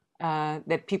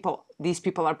that these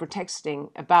people are protesting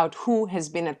about who has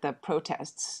been at the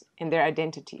protests and their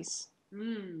identities.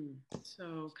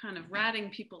 So kind of ratting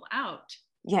people out.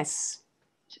 Yes.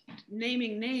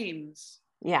 Naming names.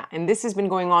 Yeah, and this has been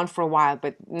going on for a while,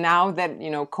 but now that,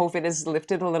 COVID has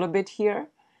lifted a little bit here,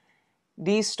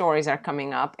 these stories are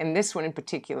coming up, and this one in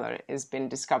particular has been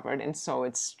discovered, and so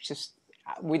it's just,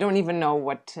 we don't even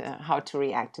know how to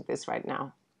react to this right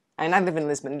now. And I live in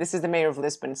Lisbon. This is the mayor of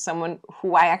Lisbon, someone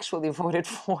who I actually voted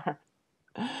for.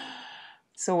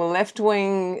 So a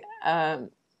left-wing,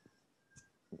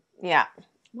 yeah.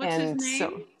 What's his name?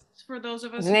 So, for those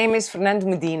of us. His name is Fernando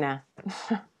Medina.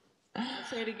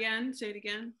 Say it again. Say it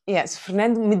again. Yes,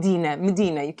 Fernando Medina.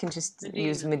 Medina. You can just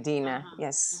use Medina.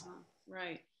 Yes.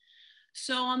 Right.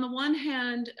 So on the one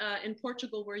hand, in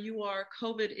Portugal, where you are,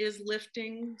 COVID is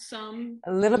lifting some.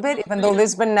 A little bit, even though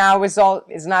Lisbon now is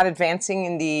not advancing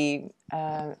in the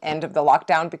end of the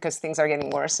lockdown because things are getting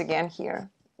worse again here.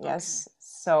 Yes. Okay.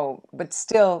 So, but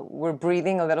still, we're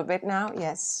breathing a little bit now.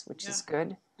 Yes, which is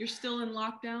good. You're still in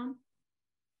lockdown?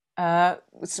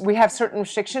 We have certain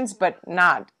restrictions, but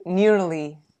not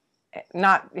nearly.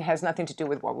 It has nothing to do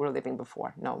with what we were living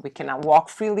before. No, we cannot walk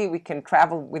freely. We can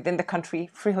travel within the country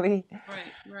freely.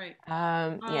 Right.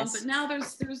 Yes. But now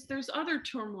there's other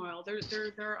turmoil. There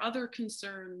are other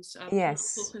concerns,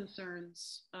 yes, political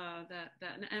concerns.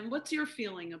 And what's your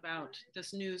feeling about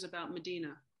this news about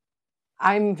Medina?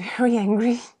 I'm very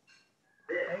angry.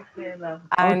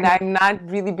 And I'm not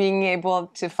really being able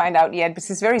to find out yet, because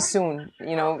it's very soon.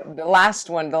 The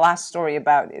last story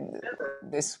about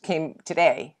this came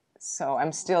today. So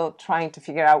I'm still trying to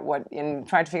figure out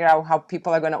how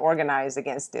people are going to organize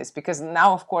against this, because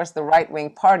now, of course, the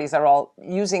right-wing parties are all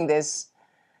using this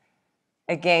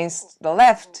against the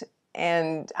left.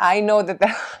 And I know that there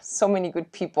are so many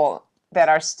good people that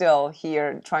are still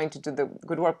here trying to do the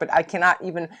good work, but I cannot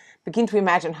even begin to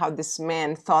imagine how this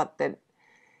man thought that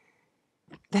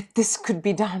this could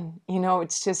be done.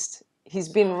 It's just, he's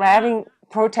been ratting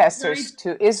protesters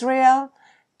to Israel,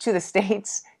 to the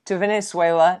States, to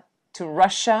Venezuela, to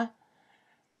Russia,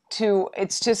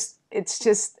 it's just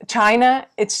China.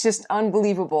 It's just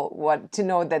unbelievable to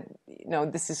know that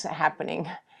this is happening.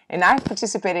 And I've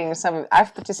participated in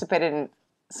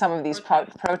some of these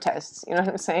protests. You know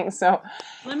what I'm saying? So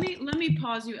let me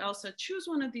pause you, Elsa. Choose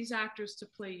one of these actors to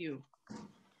play you.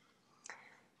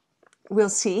 We'll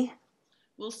see.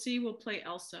 We'll play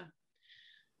Elsa.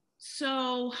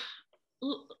 So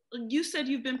you said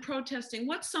you've been protesting.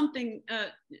 What's something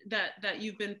that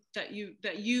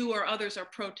you or others are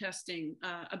protesting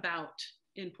about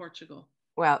in Portugal?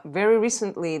 Well, very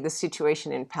recently, the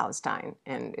situation in Palestine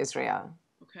and Israel.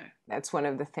 Okay. That's one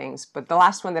of the things. But the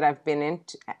last one that I've been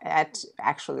at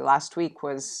actually last week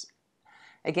was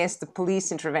against the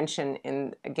police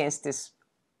intervention against this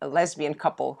lesbian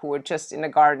couple who were just in a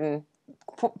garden.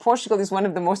 Portugal is one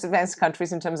of the most advanced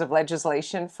countries in terms of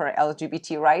legislation for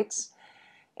LGBT rights.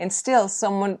 And still,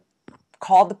 someone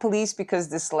called the police because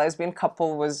this lesbian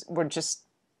couple were just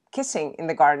kissing in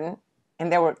the garden,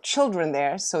 and there were children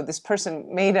there. So this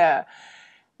person made a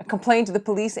complaint to the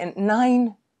police, and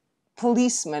 9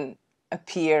 policemen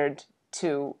appeared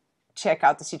to check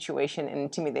out the situation and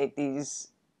intimidate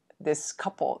this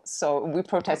couple. So we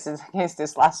protested against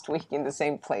this last week in the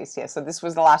same place. Yeah. So this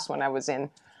was the last one I was in.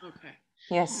 Okay.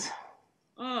 Yes.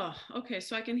 Oh, okay.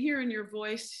 So I can hear in your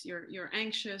voice, you're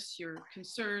anxious, you're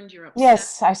concerned, you're upset.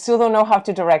 Yes, I still don't know how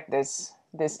to direct this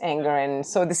anger, and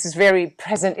so this is very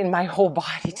present in my whole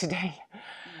body today.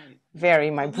 Right.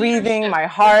 Very, my breathing, my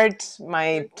heart,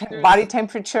 my body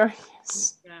temperature.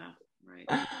 Yes. Yeah,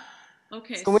 right.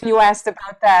 Okay. So when you asked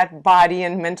about that body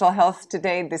and mental health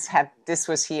today, this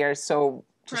was here. So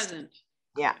present.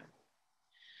 Yeah.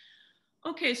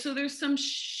 Okay, so there's some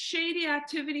shady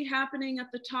activity happening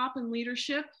at the top in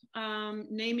leadership,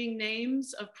 naming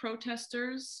names of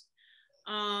protesters.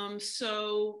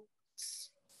 So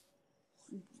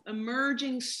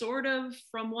emerging sort of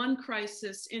from one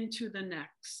crisis into the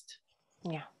next.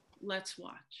 Yeah. Let's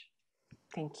watch.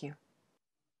 Thank you.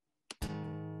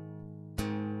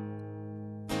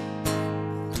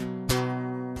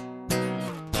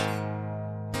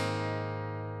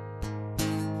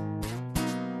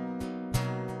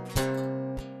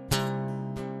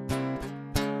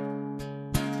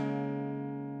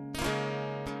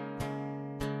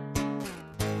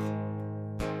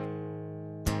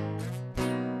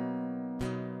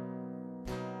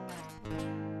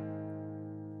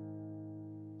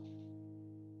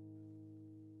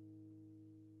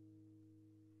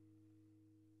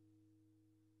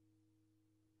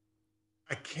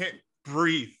 I can't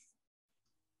breathe.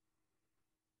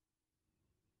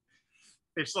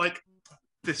 It's like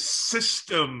this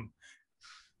system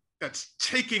that's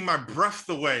taking my breath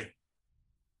away.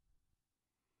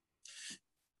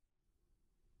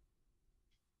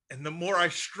 And the more I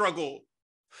struggle,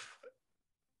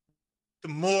 the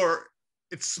more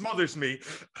it smothers me.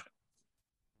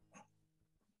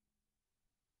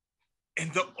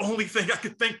 And the only thing I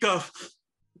could think of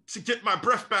to get my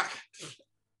breath back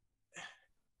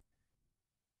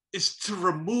is to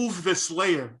remove this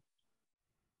layer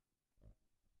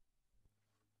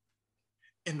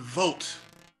and vote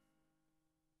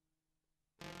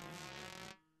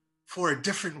for a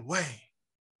different way.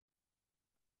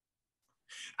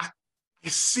 I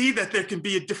see that there can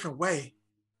be a different way.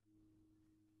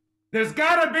 There's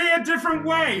gotta be a different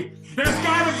way. There's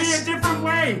gotta be a different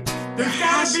way. There's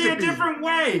gotta be a different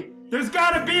way. There's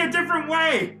gotta be a different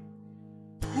way.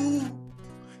 Who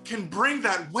can bring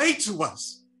that way to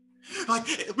us? Like,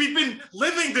 we've been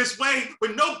living this way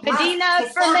with no breath Medina for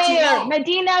for far too mayor, long.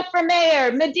 Medina for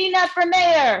mayor, Medina for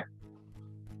mayor.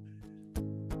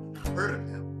 I've heard of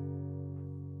him.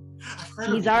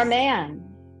 He's our man.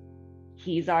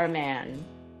 He's our man.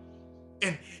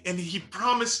 And he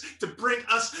promised to bring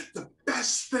us the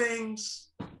best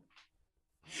things.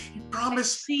 He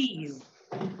promised. I see you.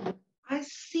 I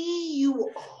see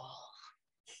you all.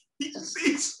 He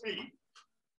sees me.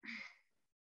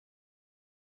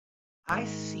 I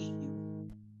see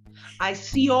you. I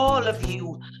see all of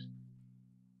you.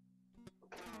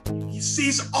 He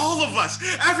sees all of us.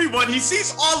 Everyone, he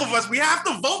sees all of us. We have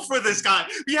to vote for this guy.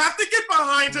 We have to get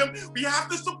behind him. We have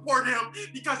to support him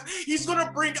because he's going to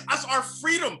bring us our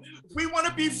freedom. If we want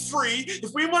to be free,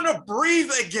 if we want to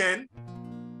breathe again.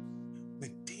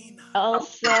 Medina.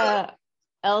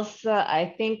 Elsa,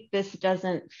 I think this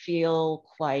doesn't feel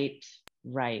quite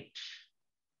right.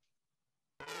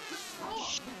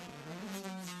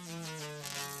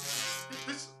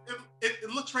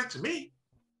 It looks right to me.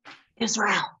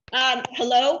 Israel.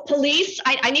 Hello, police.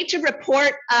 I need to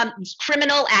report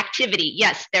criminal activity.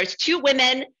 Yes, there's two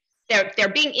women. They're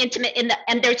being intimate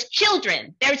and there's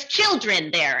children. There's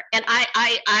children there, and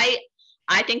I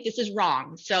think this is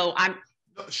wrong. So I'm.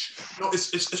 No,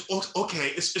 it's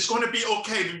okay. It's going to be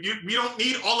okay. We don't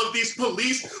need all of these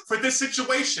police for this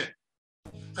situation.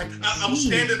 Like, I will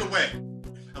stand in the way.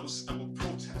 I will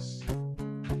protest.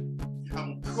 I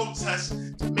will protest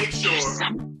to make sure.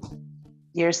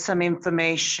 Here's some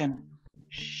information.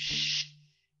 Shh.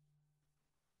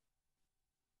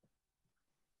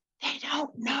 They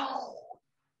don't know.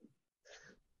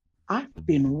 I've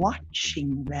been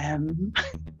watching them.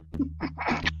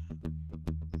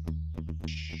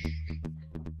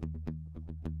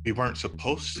 We weren't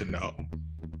supposed to know.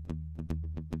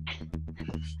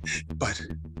 But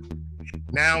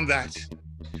now that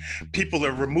people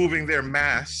are removing their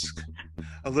mask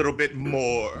a little bit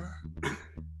more,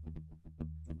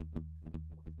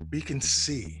 we can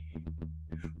see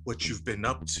what you've been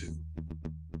up to.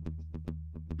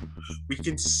 We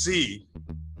can see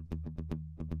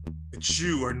that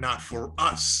you are not for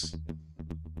us.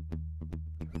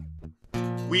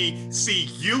 We see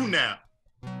you now.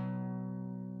 And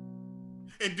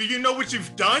do you know what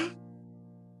you've done?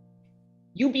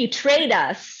 You betrayed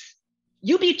us.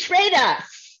 You betrayed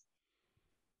us.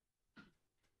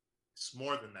 It's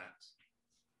more than that.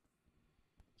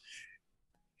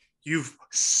 You've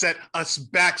set us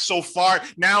back so far.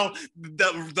 Now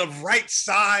the right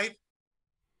side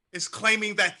is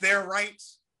claiming that they're right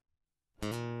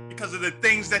because of the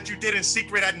things that you did in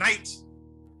secret at night.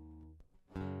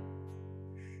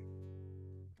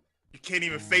 You can't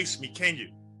even face me, can you?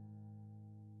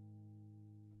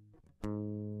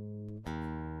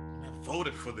 I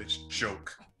voted for this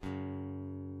joke.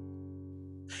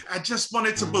 I just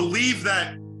wanted to believe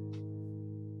that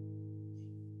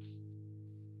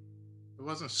it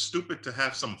wasn't stupid to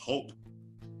have some hope.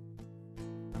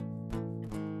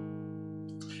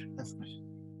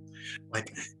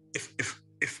 Like,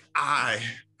 if I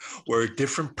were a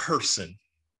different person,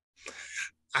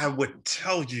 I would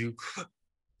tell you,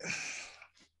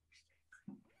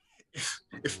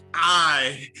 if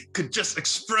I could just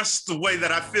express the way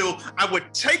that I feel, I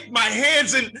would take my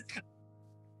hands and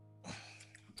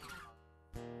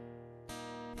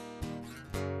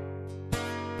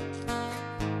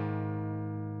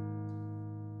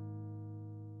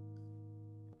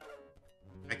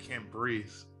I can't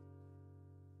breathe.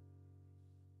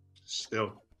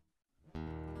 Still.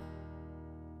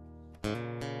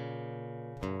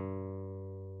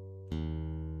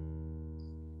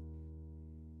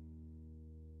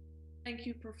 Thank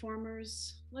you,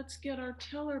 performers. Let's get our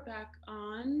teller back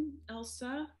on.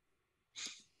 Elsa.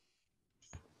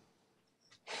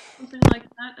 Something like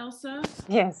that, Elsa?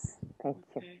 Yes, thank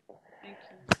you. Okay, thank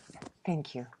you.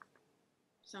 Thank you.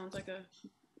 Sounds like a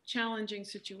challenging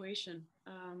situation.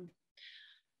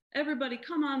 Everybody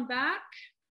come on back.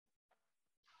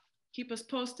 Keep us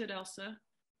posted, Elsa.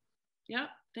 Yep,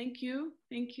 thank you,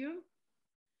 thank you.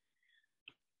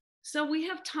 So we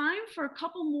have time for a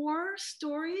couple more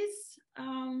stories.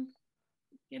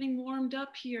 Getting warmed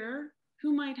up here.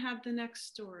 Who might have the next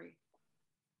story?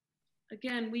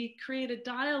 Again, we create a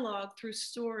dialogue through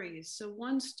stories. So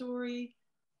one story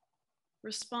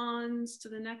responds to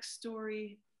the next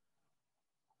story,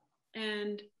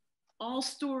 and all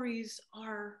stories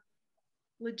are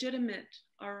legitimate,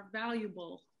 are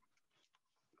valuable,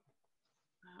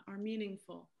 are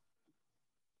meaningful.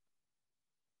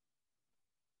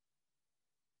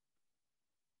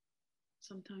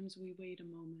 Sometimes we wait a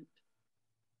moment.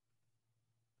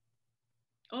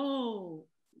 Oh,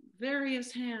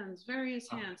 various hands, various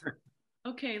hands.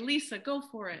 Okay, Lisa, go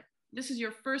for it. This is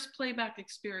your first playback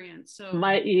experience. So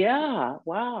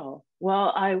Wow.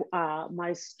 Well,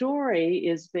 my story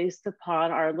is based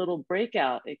upon our little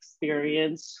breakout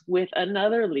experience with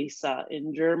another Lisa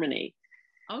in Germany.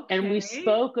 Okay. And we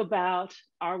spoke about,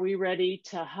 are we ready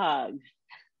to hug?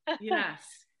 Yes.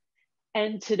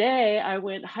 And today I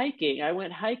went hiking.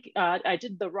 I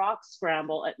did the rock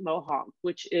scramble at Mohonk,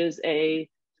 which is a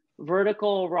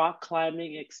vertical rock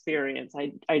climbing experience.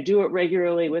 I do it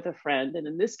regularly with a friend. And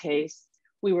in this case,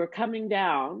 we were coming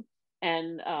down,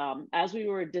 and as we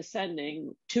were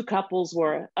descending, two couples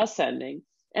were ascending,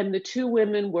 and the two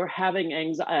women were having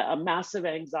a massive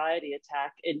anxiety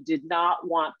attack and did not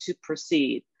want to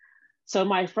proceed. So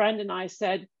my friend and I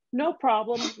said, no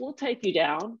problem, we'll take you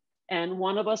down. And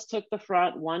one of us took the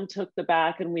front, one took the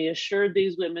back, and we assured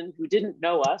these women who didn't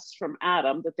know us from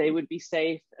Adam that they would be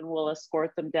safe, and we'll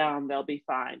escort them down, they'll be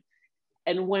fine.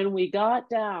 And when we got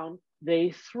down,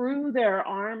 they threw their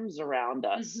arms around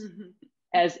us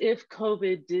as if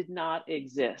COVID did not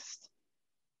exist.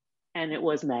 And it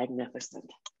was magnificent.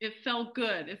 It felt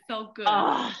good. It felt good.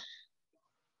 Ah.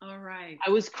 All right. I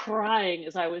was crying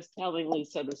as I was telling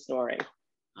Lisa the story.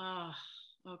 Ah,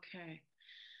 okay.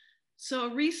 So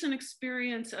a recent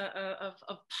experience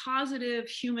of positive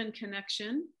human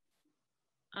connection,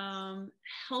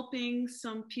 helping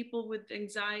some people with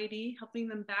anxiety, helping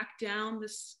them back down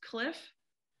this cliff.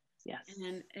 Yes.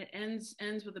 And it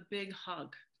ends with a big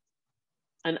hug.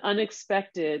 An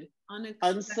unexpected,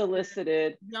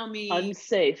 unsolicited, yummy,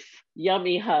 unsafe,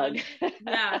 yummy hug.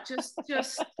 Yeah,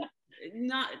 just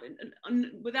not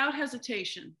without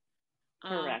hesitation.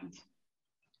 Correct.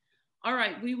 All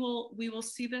right, we will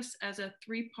see this as a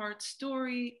three-part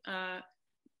story.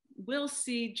 We'll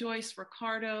see Joyce,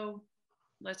 Ricardo.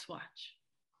 Let's watch.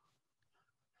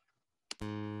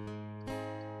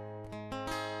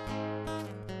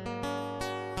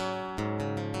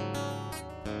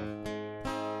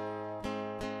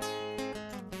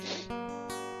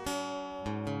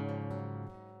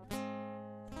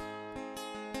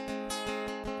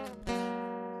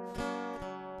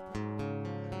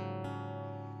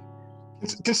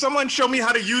 Can someone show me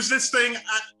how to use this thing?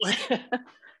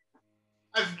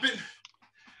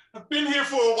 I've been here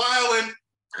for a while, and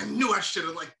I knew I should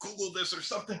have Googled this or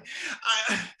something.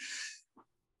 I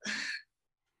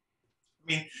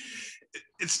mean,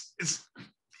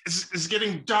 it's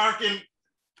getting dark, and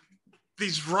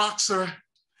these rocks are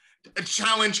a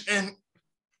challenge, and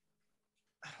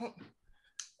I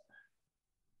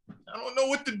don't know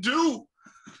what to do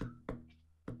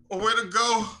or where to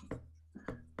go.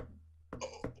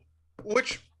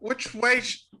 Which way?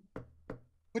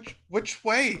 Which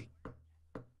way?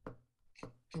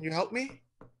 Can you help me?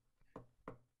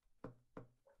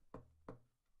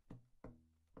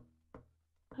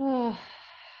 Oh,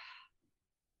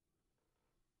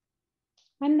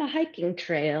 I'm the hiking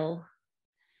trail,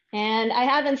 and I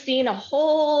haven't seen a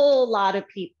whole lot of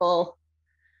people,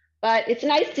 but it's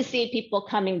nice to see people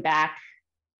coming back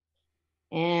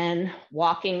and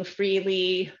walking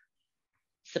freely,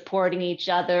 supporting each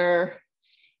other,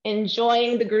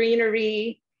 enjoying the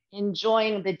greenery,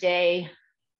 enjoying the day.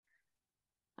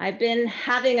 I've been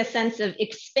having a sense of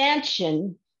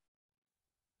expansion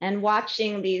and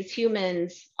watching these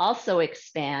humans also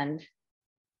expand.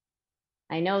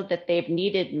 I know that they've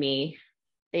needed me,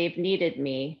 and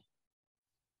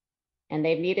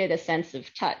they've needed a sense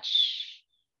of touch.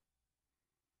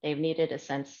 They've needed a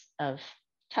sense of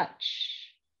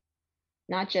touch,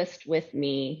 not just with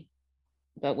me,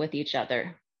 but with each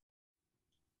other.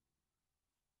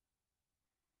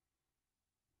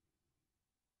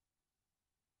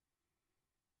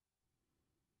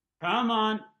 Come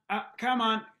on. Come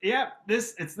on. Yep.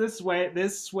 It's this way,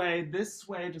 this way, this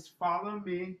way. Just follow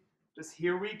me. Just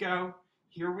here we go.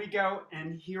 Here we go.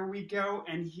 And here we go.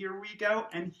 And here we go.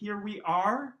 And here we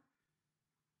are.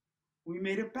 We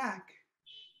made it back.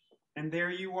 And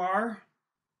there you are.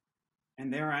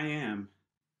 And there I am.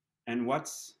 And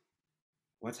what's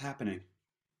happening?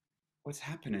 What's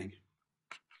happening?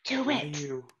 Do it.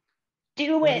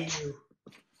 Do it.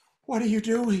 What are you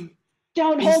doing?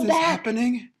 Don't hold back. Is this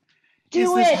happening? Do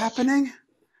Is this it. happening?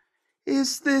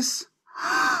 Is this?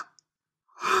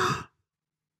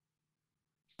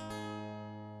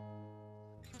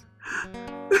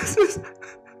 This is.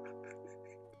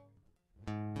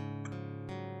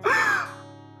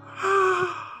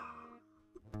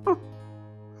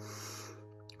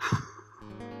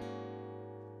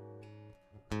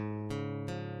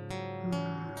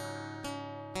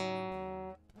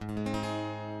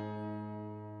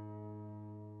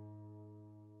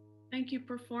 Thank you,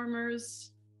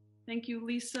 performers. Thank you,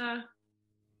 Lisa.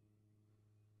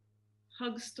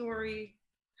 Hug story,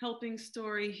 helping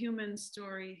story, human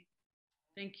story.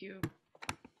 Thank you.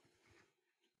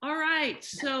 All right,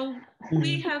 so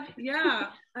we have,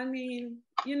 I mean,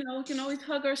 you know, we can always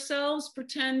hug ourselves,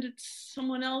 pretend it's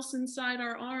someone else inside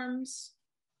our arms.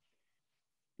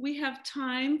 We have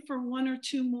time for one or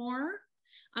two more.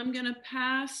 I'm gonna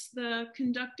pass the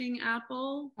conducting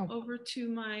apple over to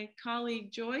my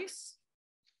colleague, Joyce.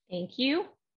 Thank you.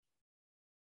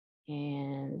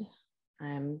 And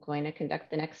I'm going to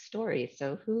conduct the next story.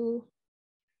 So who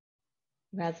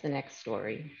has the next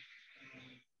story?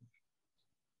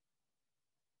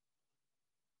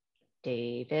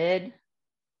 David.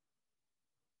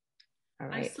 All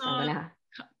right. I saw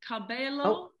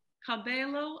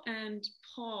Cabello and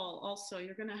Paul also.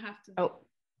 You're gonna have to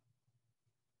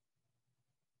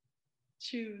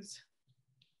choose.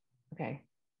 Okay.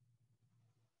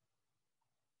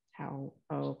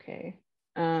 Okay.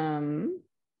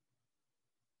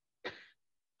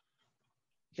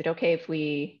 Is it okay if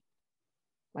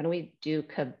why don't we do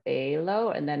Cabello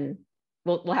and then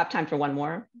we'll have time for one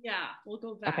more? Yeah, we'll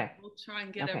go back. Okay. We'll try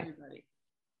and get everybody.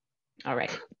 All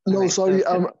right. No, All right. sorry.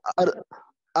 So,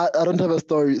 I don't have a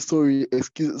story. Sorry,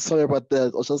 sorry about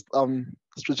that. I was just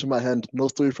stretching my hand. No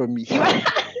story from me.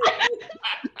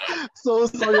 So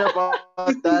sorry about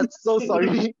that. So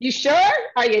sorry. You sure?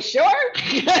 Are you sure?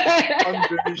 I'm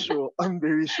very sure. I'm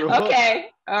very sure. Okay.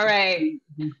 All right.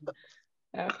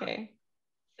 Okay.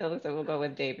 So we'll go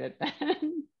with David.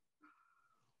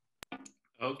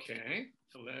 Okay.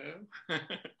 Hello.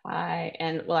 Hi,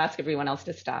 and we'll ask everyone else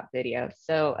to stop video.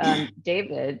 So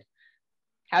David,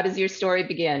 how does your story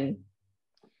begin?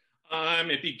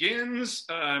 It begins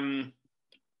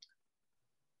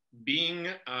being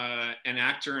an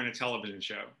actor in a television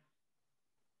show.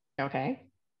 Okay.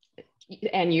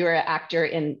 And you're an actor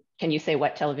in, can you say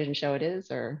what television show it is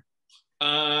or?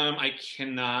 I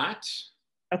cannot.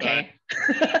 Okay.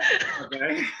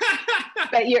 Okay.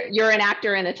 But you're an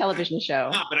actor in a television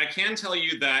show. But I can tell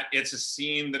you that it's a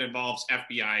scene that involves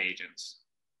FBI agents.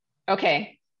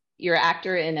 Okay. You're an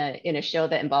actor in a show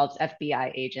that involves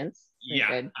FBI agents.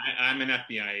 Yeah, I'm an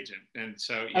FBI agent. And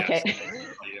so, yes. Okay.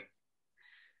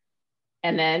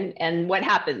 And what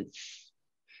happens?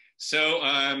 So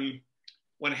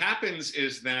what happens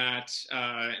is that,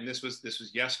 and this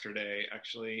was yesterday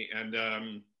actually,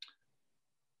 and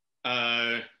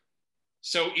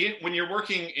so when you're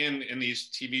working in these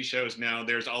TV shows now,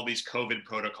 there's all these COVID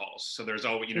protocols. So there's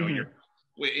always, you know,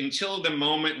 until the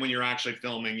moment when you're actually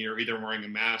filming, you're either wearing a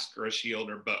mask or a shield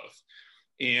or both.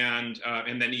 And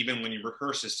then even when you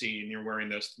rehearse a scene, you're wearing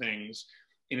those things.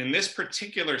 And in this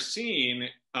particular scene,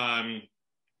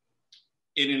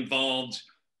 it involved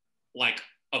like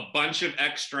a bunch of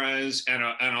extras and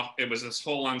it was this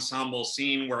whole ensemble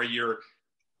scene where you're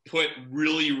put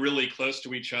really, really close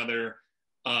to each other,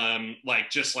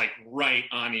 just right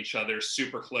on each other,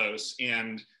 super close.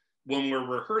 And when we're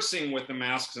rehearsing with the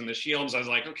masks and the shields, I was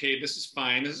like, okay, this is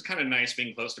fine. This is kind of nice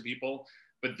being close to people.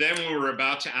 But then when we were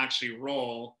about to actually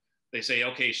roll, they say,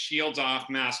 okay, shields off,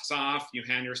 masks off, you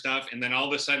hand your stuff, and then all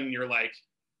of a sudden you're like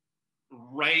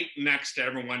right next to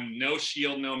everyone, no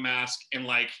shield, no mask, and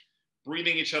like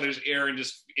breathing each other's air,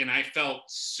 and I felt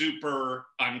super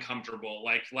uncomfortable.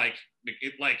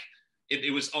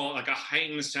 It was all like a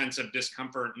heightened sense of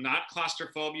discomfort, not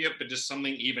claustrophobia, but just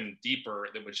something even deeper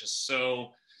that was just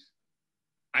so,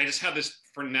 I just had this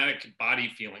frenetic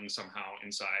body feeling somehow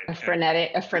inside. A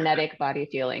frenetic body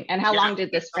feeling. And how long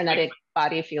did this frenetic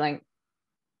body feeling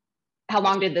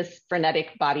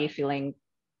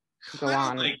go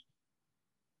on? Like,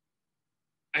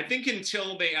 I think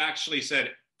until they actually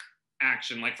said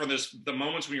action, like for the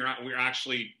moments we were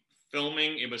actually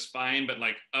filming, it was fine, but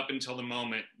like up until the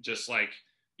moment, just like,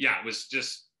 yeah,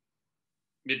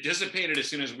 it dissipated as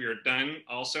soon as we were done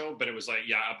also, but it was like,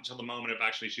 yeah, up until the moment of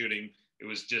actually shooting, it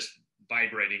was just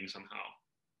vibrating somehow.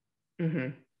 Mm-hmm.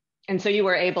 And so you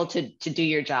were able to do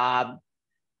your job,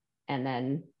 and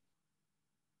then,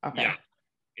 okay. Yeah,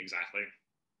 exactly.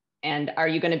 And are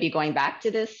you going to be going back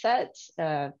to this set?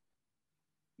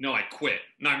 No, I quit.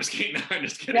 No, I'm just kidding. No, I'm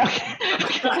just kidding.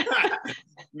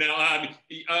 No,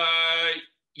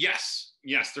 yes,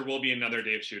 there will be another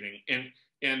day of shooting, and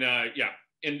yeah,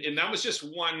 and that was just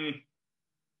one.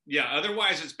 Yeah,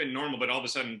 otherwise it's been normal, but all of a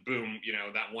sudden, boom, you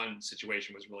know, that one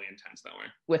situation was really intense that way.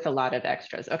 With a lot of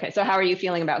extras. Okay, so how are you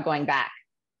feeling about going back?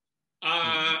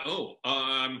 I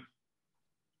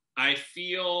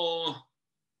feel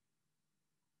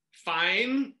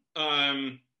fine.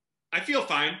 I feel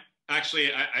fine.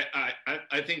 Actually,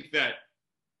 I think that,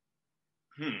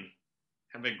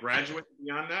 have I graduated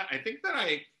beyond that? I think that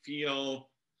I feel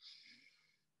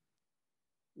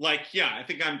like, yeah, I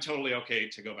think I'm totally okay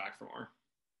to go back for more.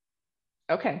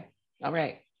 Okay, all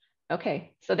right.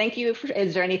 Okay, so thank you.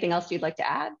 Is there anything else you'd like to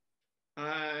add?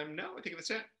 No, I think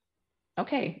that's it.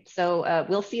 Okay, so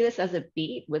we'll see this as a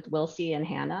beat with Wilsey and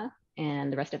Hannah,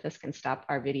 and the rest of us can stop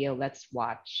our video. Let's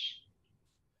watch.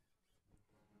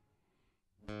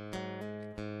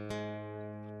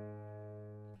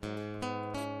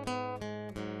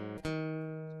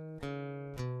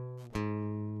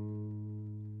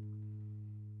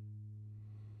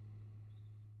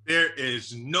 There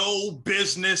is no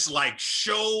business like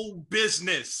show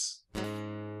business.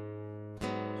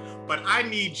 But I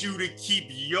need you to keep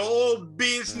your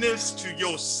business to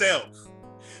yourself,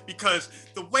 because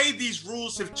the way these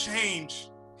rules have changed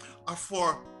are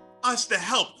for us to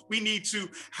help. We need to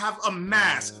have a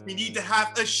mask. We need to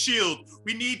have a shield.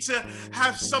 We need to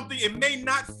have something. It may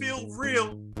not feel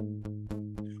real,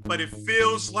 but it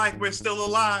feels like we're still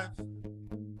alive.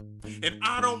 And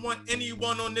I don't want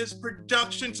anyone on this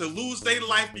production to lose their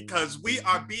life because we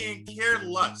are being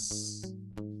careless.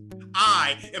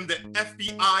 I am the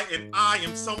FBI and I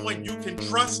am someone you can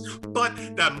trust, but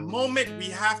the moment we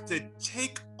have to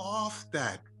take off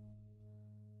that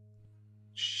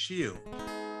shield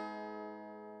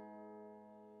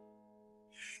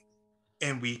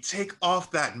and we take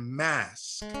off that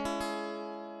mask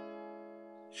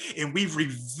and we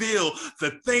reveal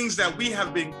the things that we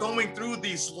have been going through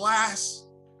these last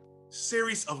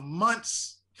series of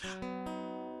months,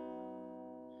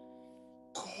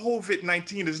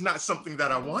 COVID-19 is not something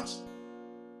that I want.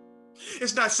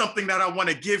 It's not something that I want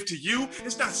to give to you.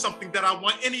 It's not something that I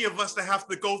want any of us to have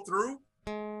to go through.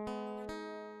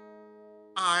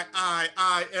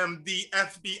 I am the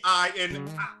FBI, and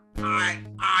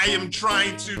I am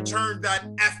trying to turn that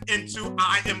F into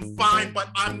I am fine, but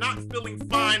I'm not feeling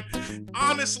fine.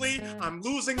 Honestly, I'm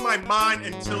losing my mind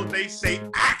until they say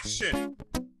action.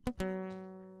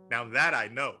 Now that I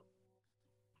know,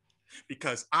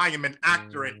 because I am an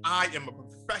actor and I am a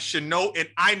professional and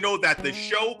I know that the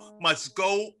show must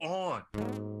go on.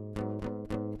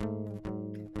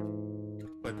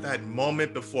 But that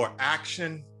moment before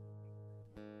action,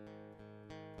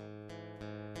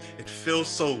 it feels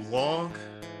so long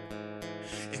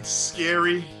and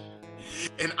scary,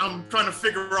 and I'm trying to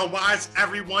figure out why is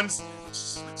everyone's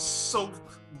so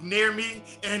near me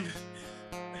and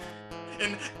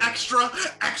extra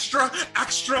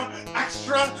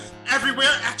everywhere,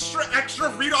 extra,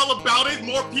 read all about it.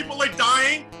 More people are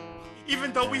dying,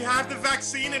 even though we have the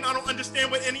vaccine, and I don't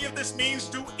understand what any of this means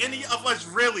to any of us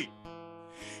really.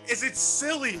 Is it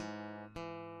silly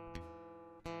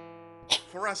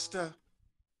for us to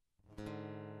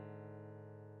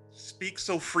speak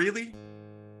so freely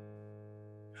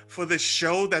for this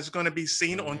show that's going to be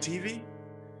seen on TV?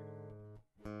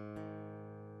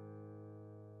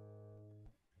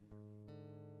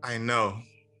 I know.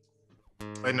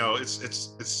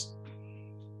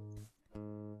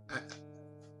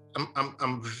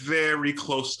 I'm very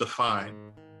close to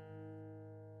fine.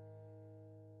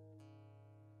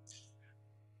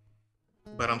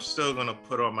 but I'm still gonna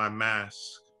put on my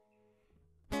mask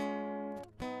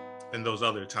in those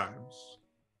other times.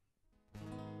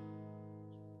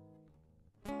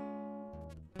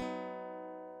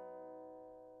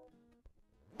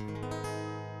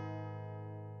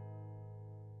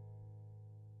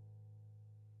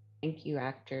 Thank you,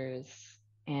 actors.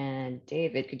 And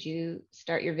David, could you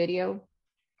start your video?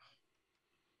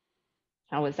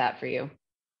 How was that for you?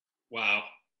 Wow,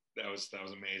 that was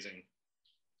amazing.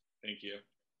 Thank you.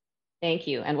 Thank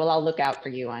you. And we'll all look out for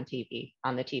you on TV,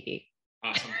 on the TV.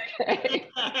 Awesome.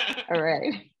 All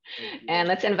right. And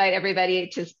let's invite everybody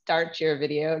to start your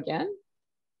video again.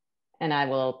 And I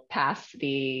will pass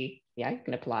the, yeah, you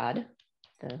can applaud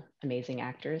the amazing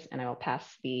actors. And I will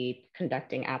pass the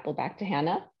conducting apple back to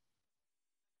Hannah.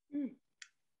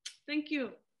 Thank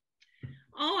you.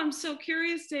 Oh, I'm so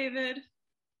curious, David.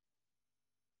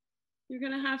 You're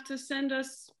gonna have to send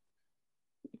us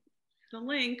the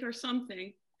link or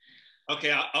something.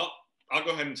 Okay, I'll go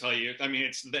ahead and tell you. I mean,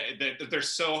 it's they're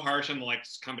so harsh on the like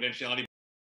confidentiality.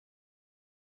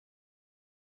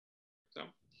 So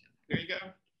there you go.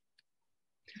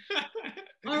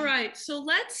 All right, so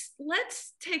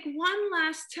let's take one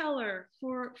last teller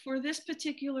for this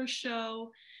particular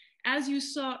show. As you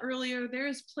saw earlier, there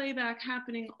is playback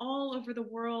happening all over the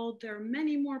world. There are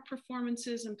many more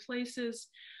performances and places,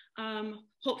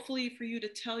 hopefully for you to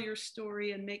tell your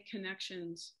story and make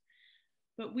connections.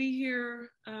 But we here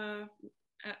at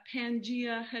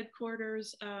Pangea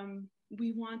headquarters,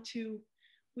 we want to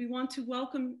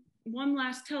welcome one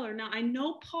last teller. Now, I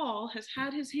know Paul has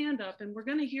had his hand up, and we're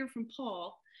going to hear from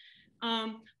Paul.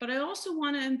 But I also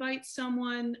want to invite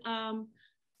someone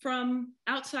from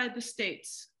outside the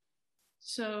States.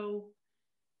 So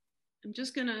I'm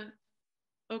just going to,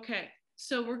 okay.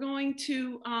 So we're going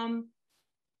to,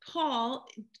 Paul,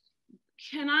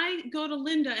 can I go to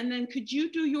Linda, and then could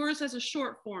you do yours as a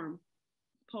short form,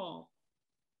 Paul?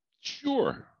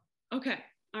 Sure. Okay,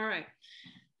 all right.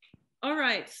 All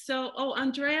right, so, oh,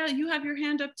 Andrea, you have your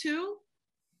hand up too?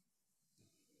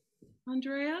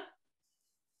 Andrea?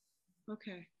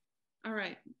 Okay, all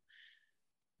right.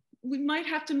 We might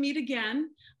have to meet again.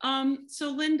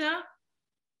 So Linda,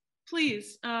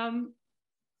 please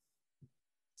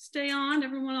stay on.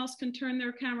 Everyone else can turn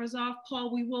their cameras off.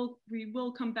 Paul, we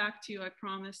will come back to you, I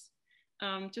promise.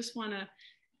 Just wanna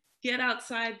get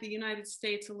outside the United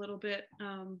States a little bit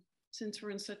since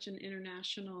we're in such an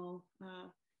international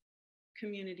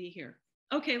community here.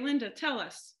 Okay, Linda, tell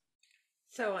us.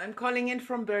 So I'm calling in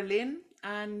from Berlin,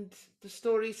 and the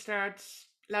story starts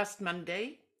last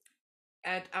Monday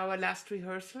at our last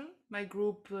rehearsal. My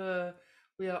group,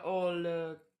 we are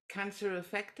all cancer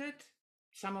affected.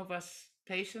 Some of us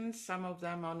patients, some of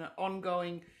them on an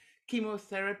ongoing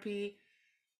chemotherapy,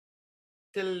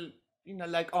 still, you know,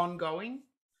 like ongoing,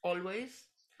 always.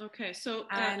 Okay, so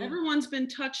everyone's been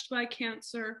touched by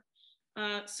cancer.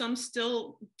 Some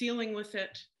still dealing with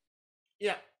it.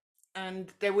 Yeah,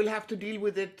 and they will have to deal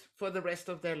with it for the rest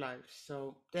of their lives.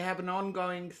 So they have an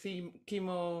ongoing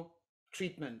chemo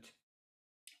treatment.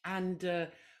 And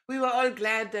we were all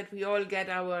glad that we all got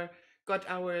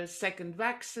our second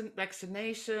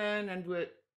vaccination, and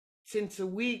since a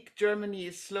week, Germany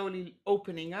is slowly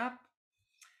opening up.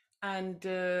 And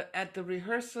at the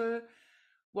rehearsal,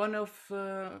 one of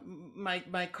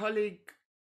my colleague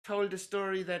told a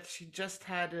story that she just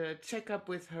had a checkup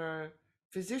with her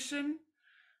physician,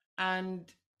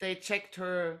 and they checked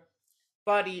her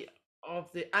body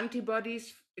of the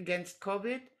antibodies against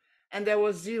COVID, and there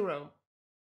was 0.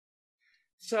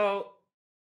 So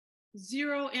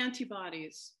 0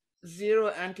 antibodies. 0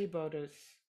 antibodies.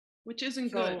 Which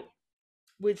isn't good.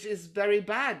 Which is very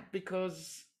bad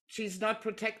because she's not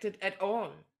protected at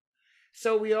all.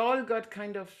 So we all got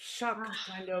kind of shocked,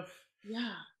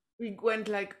 yeah. We went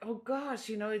like, oh gosh,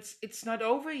 you know, it's not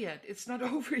over yet. It's not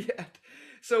over yet.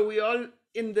 So we all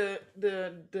in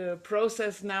the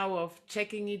process now of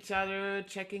checking each other,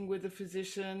 checking with the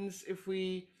physicians if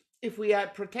we are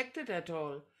protected at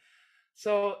all.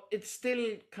 So it's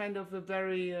still kind of a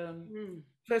very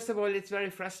first of all, it's very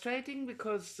frustrating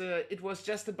because it was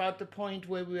just about the point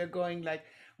where we were going like,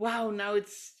 wow, now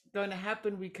it's going to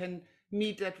happen. We can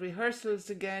meet at rehearsals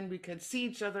again. We can see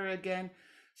each other again.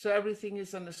 So everything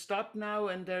is on a stop now,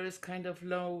 and there is kind of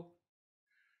no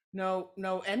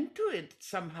end to it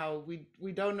somehow.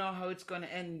 We don't know how it's going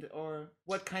to end or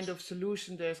what kind of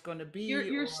solution there's going to be.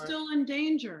 You're still in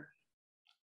danger.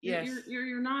 Yes.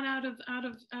 You're not out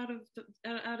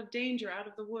of danger, out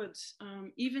of the woods,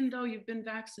 even though you've been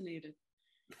vaccinated.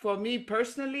 For me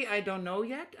personally, I don't know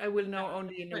yet. I will know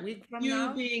only in a week from now.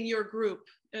 You being your group,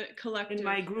 collective. In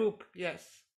my group, yes.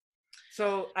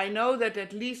 So I know that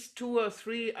at least 2 or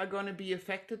 3 are going to be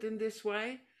affected in this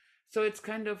way. So it's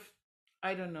kind of,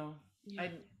 I don't know. Yeah.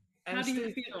 I'm How do you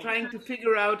still feel? trying to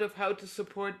figure out of how to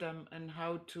support them and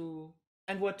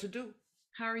what to do.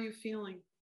 How are you feeling?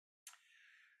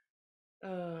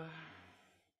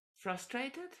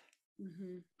 Frustrated.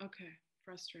 Okay,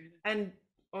 frustrated. And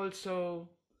also,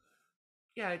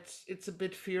 yeah, it's a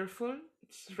bit fearful.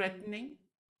 It's threatening.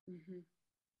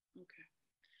 Okay.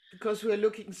 Because we're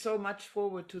looking so much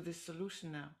forward to this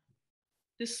solution now.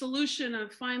 The solution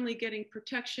of finally getting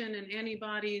protection and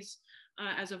antibodies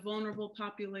as a vulnerable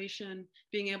population,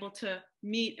 being able to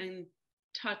meet and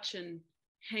touch and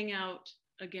hang out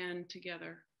again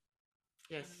together.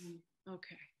 Yes.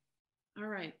 Okay. All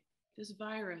right. This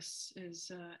virus is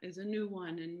a new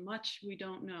one and much we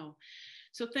don't know.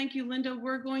 So thank you, Linda.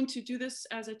 We're going to do this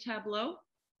as a tableau.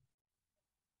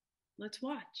 Let's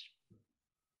watch.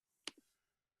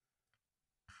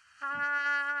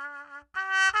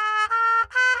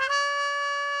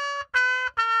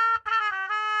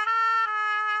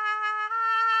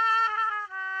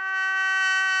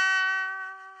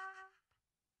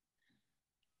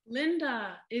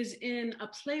 Linda is in a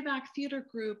playback theater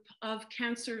group of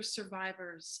cancer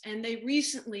survivors, and they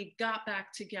recently got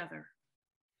back together.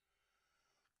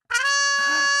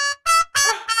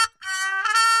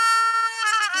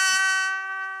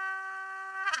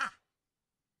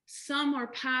 Some are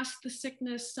past the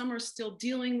sickness, some are still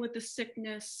dealing with the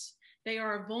sickness. They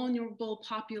are a vulnerable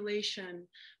population,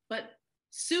 but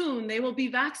soon they will be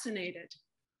vaccinated.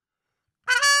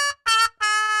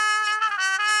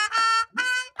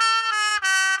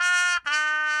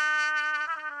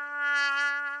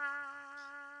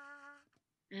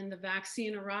 And the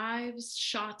vaccine arrives,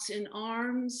 shots in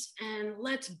arms, and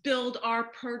let's build our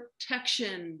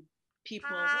protection, people.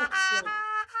 Let's build it.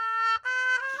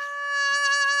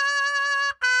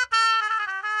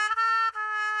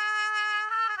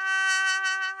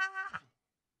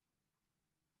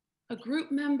 A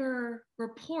group member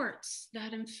reports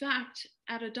that, in fact,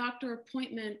 at a doctor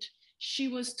appointment, she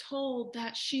was told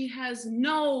that she has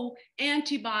no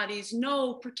antibodies,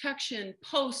 no protection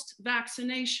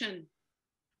post-vaccination.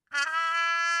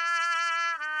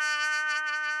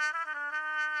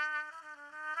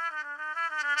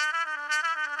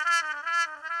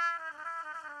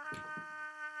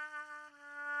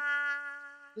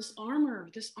 This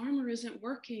armor isn't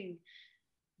working.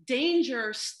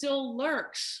 Danger still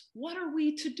lurks. What are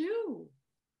we to do?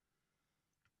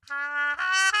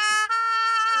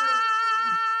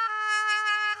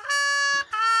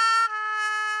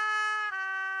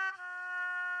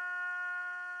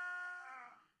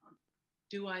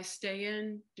 Do I stay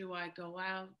in? Do I go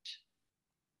out?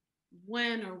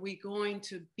 When are we going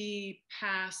to be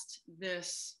past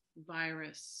this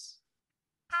virus?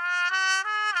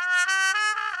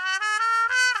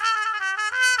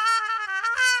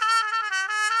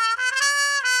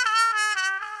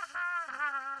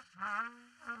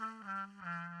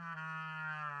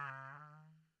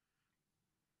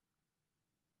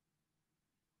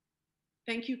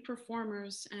 Thank you,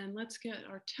 performers, and let's get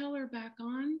our teller back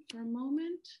on for a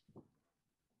moment.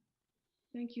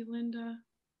 Thank you, Linda.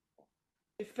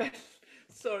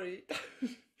 Sorry.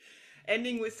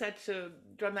 Ending with such a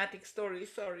dramatic story,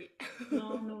 sorry.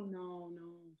 No.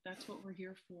 That's what we're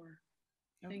here for.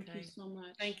 Thank you so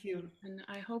much. Thank you. And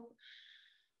I hope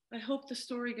the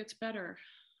story gets better.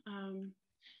 And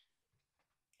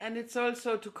it's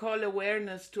also to call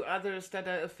awareness to others that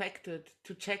are affected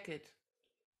to check it,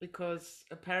 because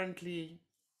apparently,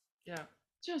 yeah,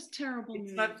 just terrible it's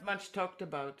news. Not much talked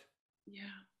about. Yeah.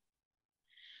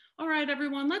 All right,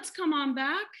 everyone, let's come on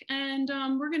back, and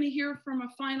we're going to hear from a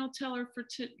final teller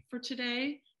for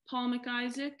today, Paul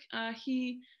McIsaac.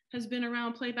 He has been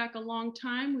around playback a long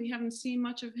time. We haven't seen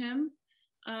much of him,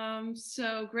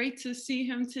 so great to see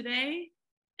him today.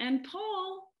 And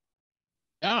Paul,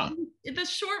 the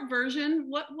short version,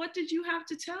 what did you have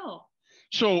to tell?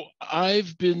 So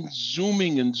I've been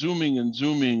zooming,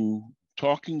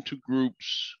 talking to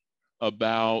groups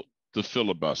about the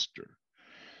filibuster.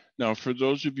 Now, for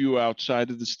those of you outside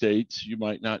of the States, you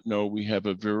might not know we have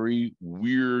a very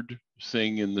weird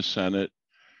thing in the Senate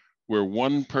where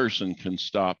one person can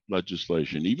stop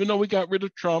legislation. Even though we got rid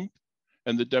of Trump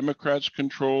and the Democrats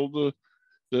control the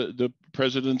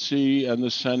presidency and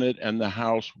the Senate and the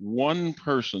House, one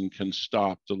person can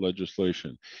stop the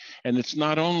legislation. And it's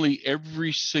not only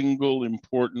every single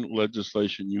important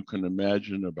legislation you can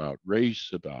imagine about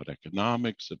race, about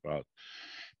economics,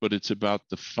 but it's about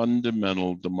the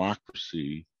fundamental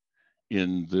democracy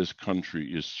in this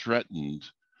country is threatened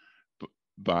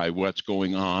by what's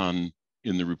going on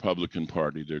in the Republican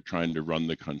Party. They're trying to run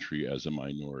the country as a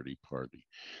minority party.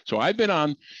 So I've been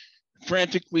on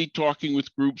frantically talking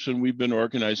with groups, and we've been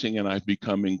organizing, and I've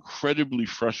become incredibly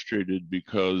frustrated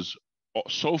because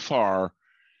so far,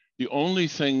 the only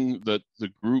thing that the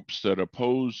groups that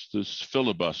oppose this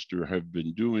filibuster have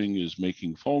been doing is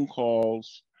making phone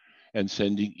calls and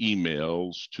sending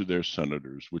emails to their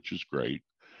senators, which is great.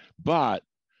 But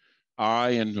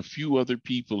I and a few other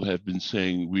people have been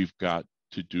saying we've got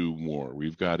to do more.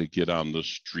 We've got to get on the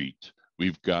street.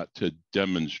 We've got to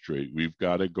demonstrate. We've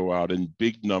got to go out in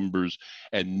big numbers,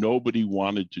 and nobody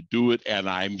wanted to do it. And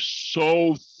I'm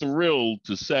so thrilled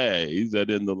to say that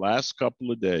in the last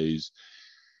couple of days,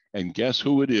 and guess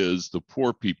who it is? The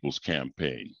Poor People's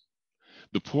Campaign.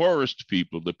 The poorest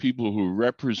people, the people who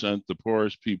represent the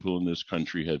poorest people in this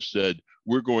country, have said,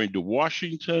 we're going to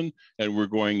Washington and we're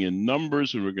going in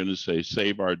numbers and we're going to say,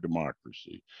 save our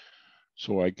democracy.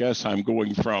 So I guess I'm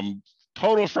going from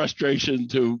total frustration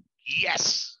to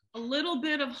yes. A little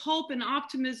bit of hope and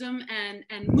optimism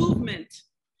and movement.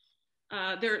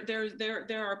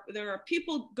 There are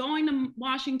people going to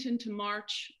Washington to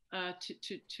march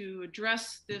to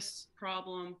address this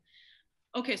problem.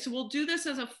 Okay, so we'll do this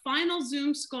as a final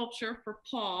Zoom sculpture for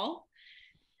Paul,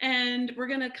 and we're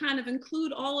going to kind of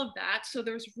include all of that. So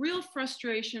there's real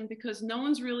frustration because no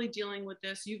one's really dealing with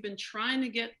this. You've been trying to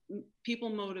get people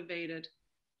motivated,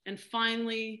 and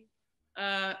finally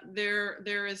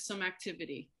there is some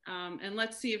activity, and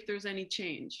let's see if there's any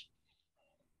change.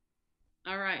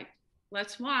 All right,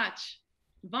 let's watch.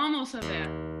 Vamos a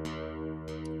ver.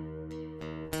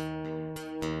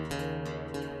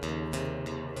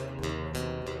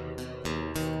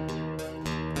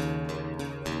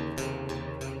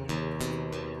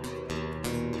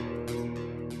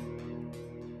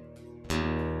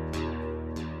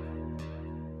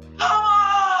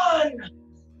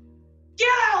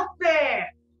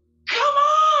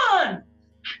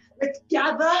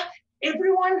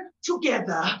 Everyone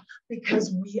together,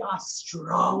 because we are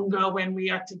stronger when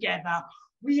we are together.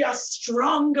 We are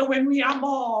stronger when we are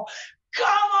more.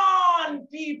 Come on,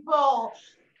 people.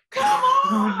 Come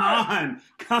on.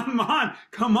 Come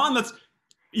on.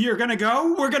 You're gonna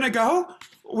go? We're gonna go?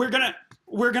 We're gonna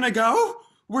go?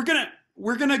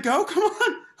 We're gonna go? Come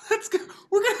on. Let's go.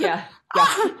 We're gonna Yeah.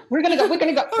 We're gonna go.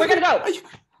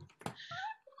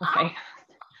 Okay.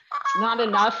 Not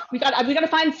enough. We gotta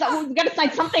find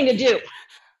something to do.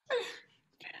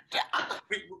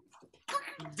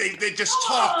 They just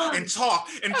talk and talk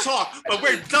and talk, but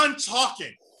we're done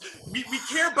talking. We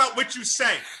care about what you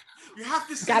say. You have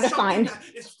to say something that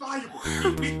is valuable.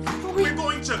 We're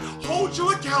going to hold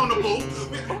you accountable.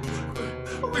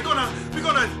 We're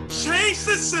gonna change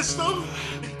the system.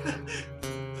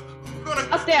 We're gonna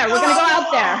go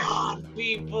out there.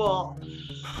 People.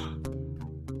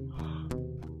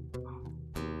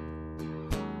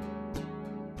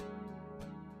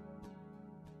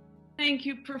 Thank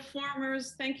you,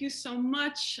 performers. Thank you so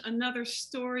much. Another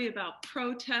story about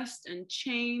protest and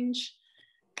change.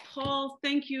 Paul,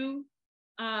 thank you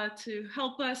to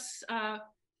help us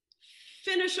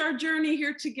finish our journey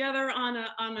here together on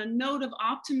a note of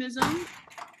optimism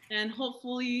and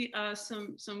hopefully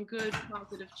some good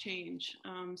positive change.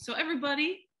 So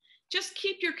everybody, just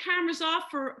keep your cameras off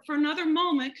for another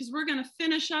moment because we're gonna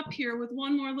finish up here with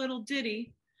one more little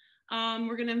ditty.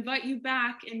 We're gonna invite you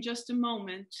back in just a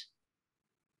moment.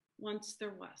 Once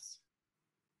there was.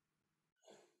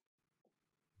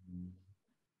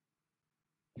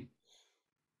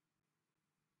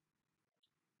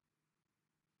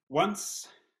 Once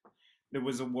there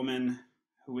was a woman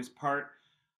who was part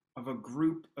of a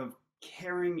group of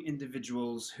caring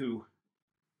individuals who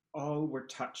all were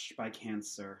touched by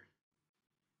cancer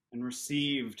and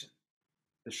received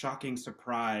the shocking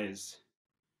surprise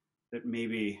that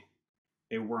maybe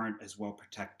they weren't as well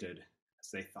protected as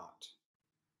they thought.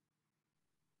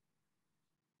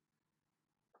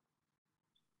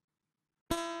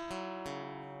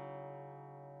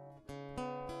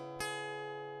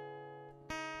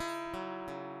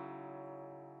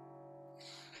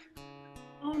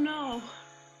 Oh no.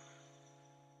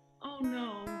 Oh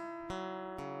no.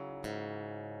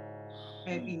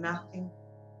 Maybe nothing.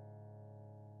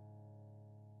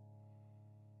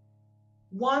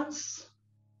 Once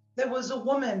there was a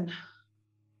woman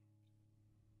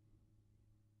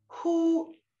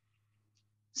who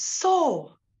saw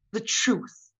the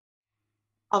truth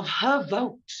of her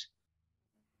vote,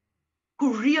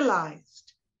 who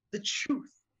realized the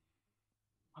truth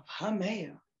of her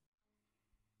mayor.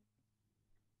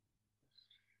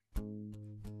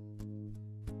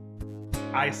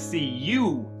 I see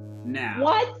you now.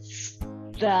 What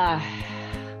the?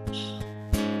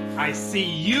 I see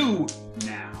you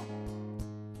now.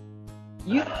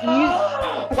 You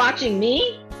watching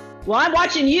me? Well, I'm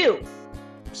watching you.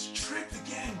 It's tricked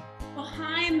again.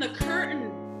 Behind the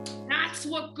curtain. That's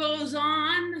what goes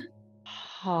on.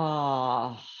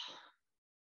 Ah.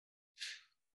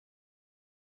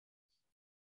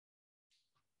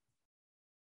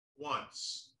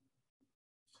 Once,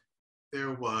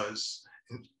 there was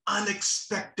an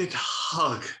unexpected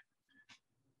hug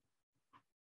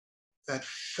that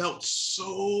felt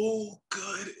so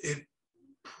good it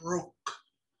broke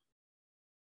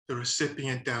the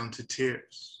recipient down to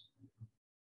tears.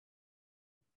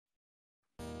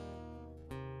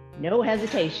 No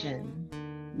hesitation.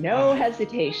 No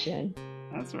hesitation.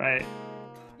 That's right.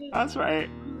 That's right.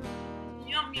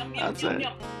 Yum, yum, yum, That's yum, it.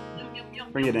 yum, yum, yum,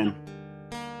 yum, Bring it in.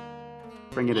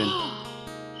 Bring it in.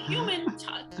 Human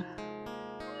touch.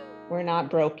 We're not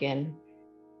broken.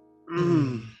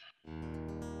 Mm.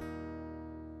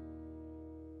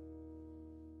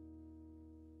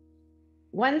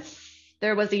 Once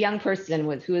there was a young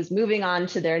person who was moving on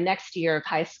to their next year of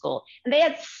high school, and they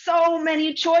had so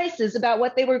many choices about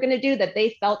what they were going to do that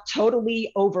they felt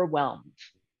totally overwhelmed.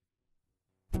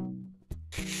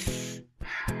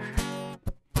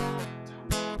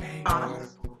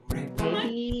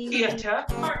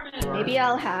 Maybe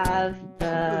I'll have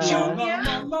that,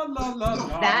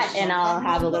 and I'll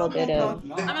have a little bit of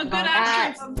I'm a good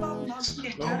that, actress.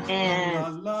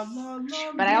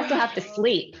 but I also have to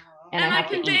sleep, and I And I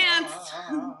have can to eat. dance.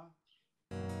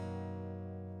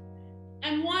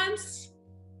 And once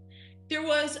there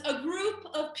was a group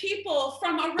of people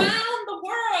from around the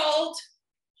world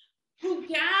who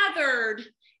gathered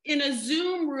in a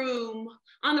Zoom room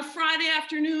on a Friday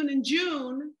afternoon in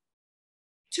June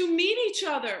to meet each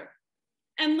other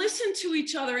and listen to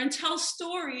each other and tell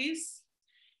stories,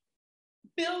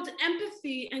 build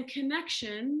empathy and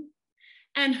connection,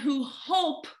 and who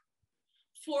hope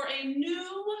for a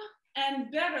new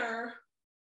and better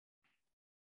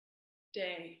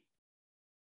day.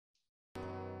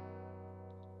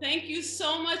 Thank you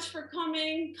so much for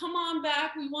coming. Come on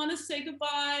back. We want to say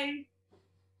goodbye.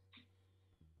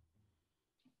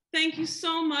 Thank you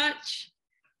so much.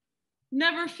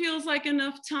 Never feels like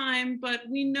enough time, but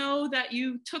we know that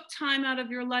you took time out of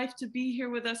your life to be here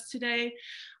with us today.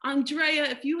 Andrea,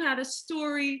 if you had a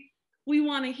story, we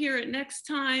want to hear it next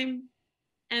time.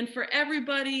 And for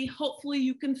everybody, hopefully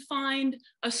you can find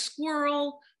a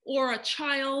squirrel or a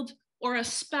child or a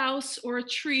spouse or a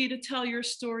tree to tell your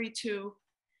story to.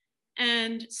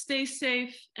 And stay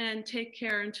safe and take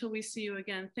care until we see you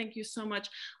again. Thank you so much.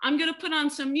 I'm going to put on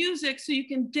some music so you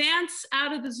can dance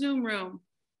out of the Zoom room.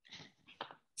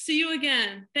 See you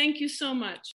again. Thank you so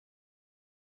much.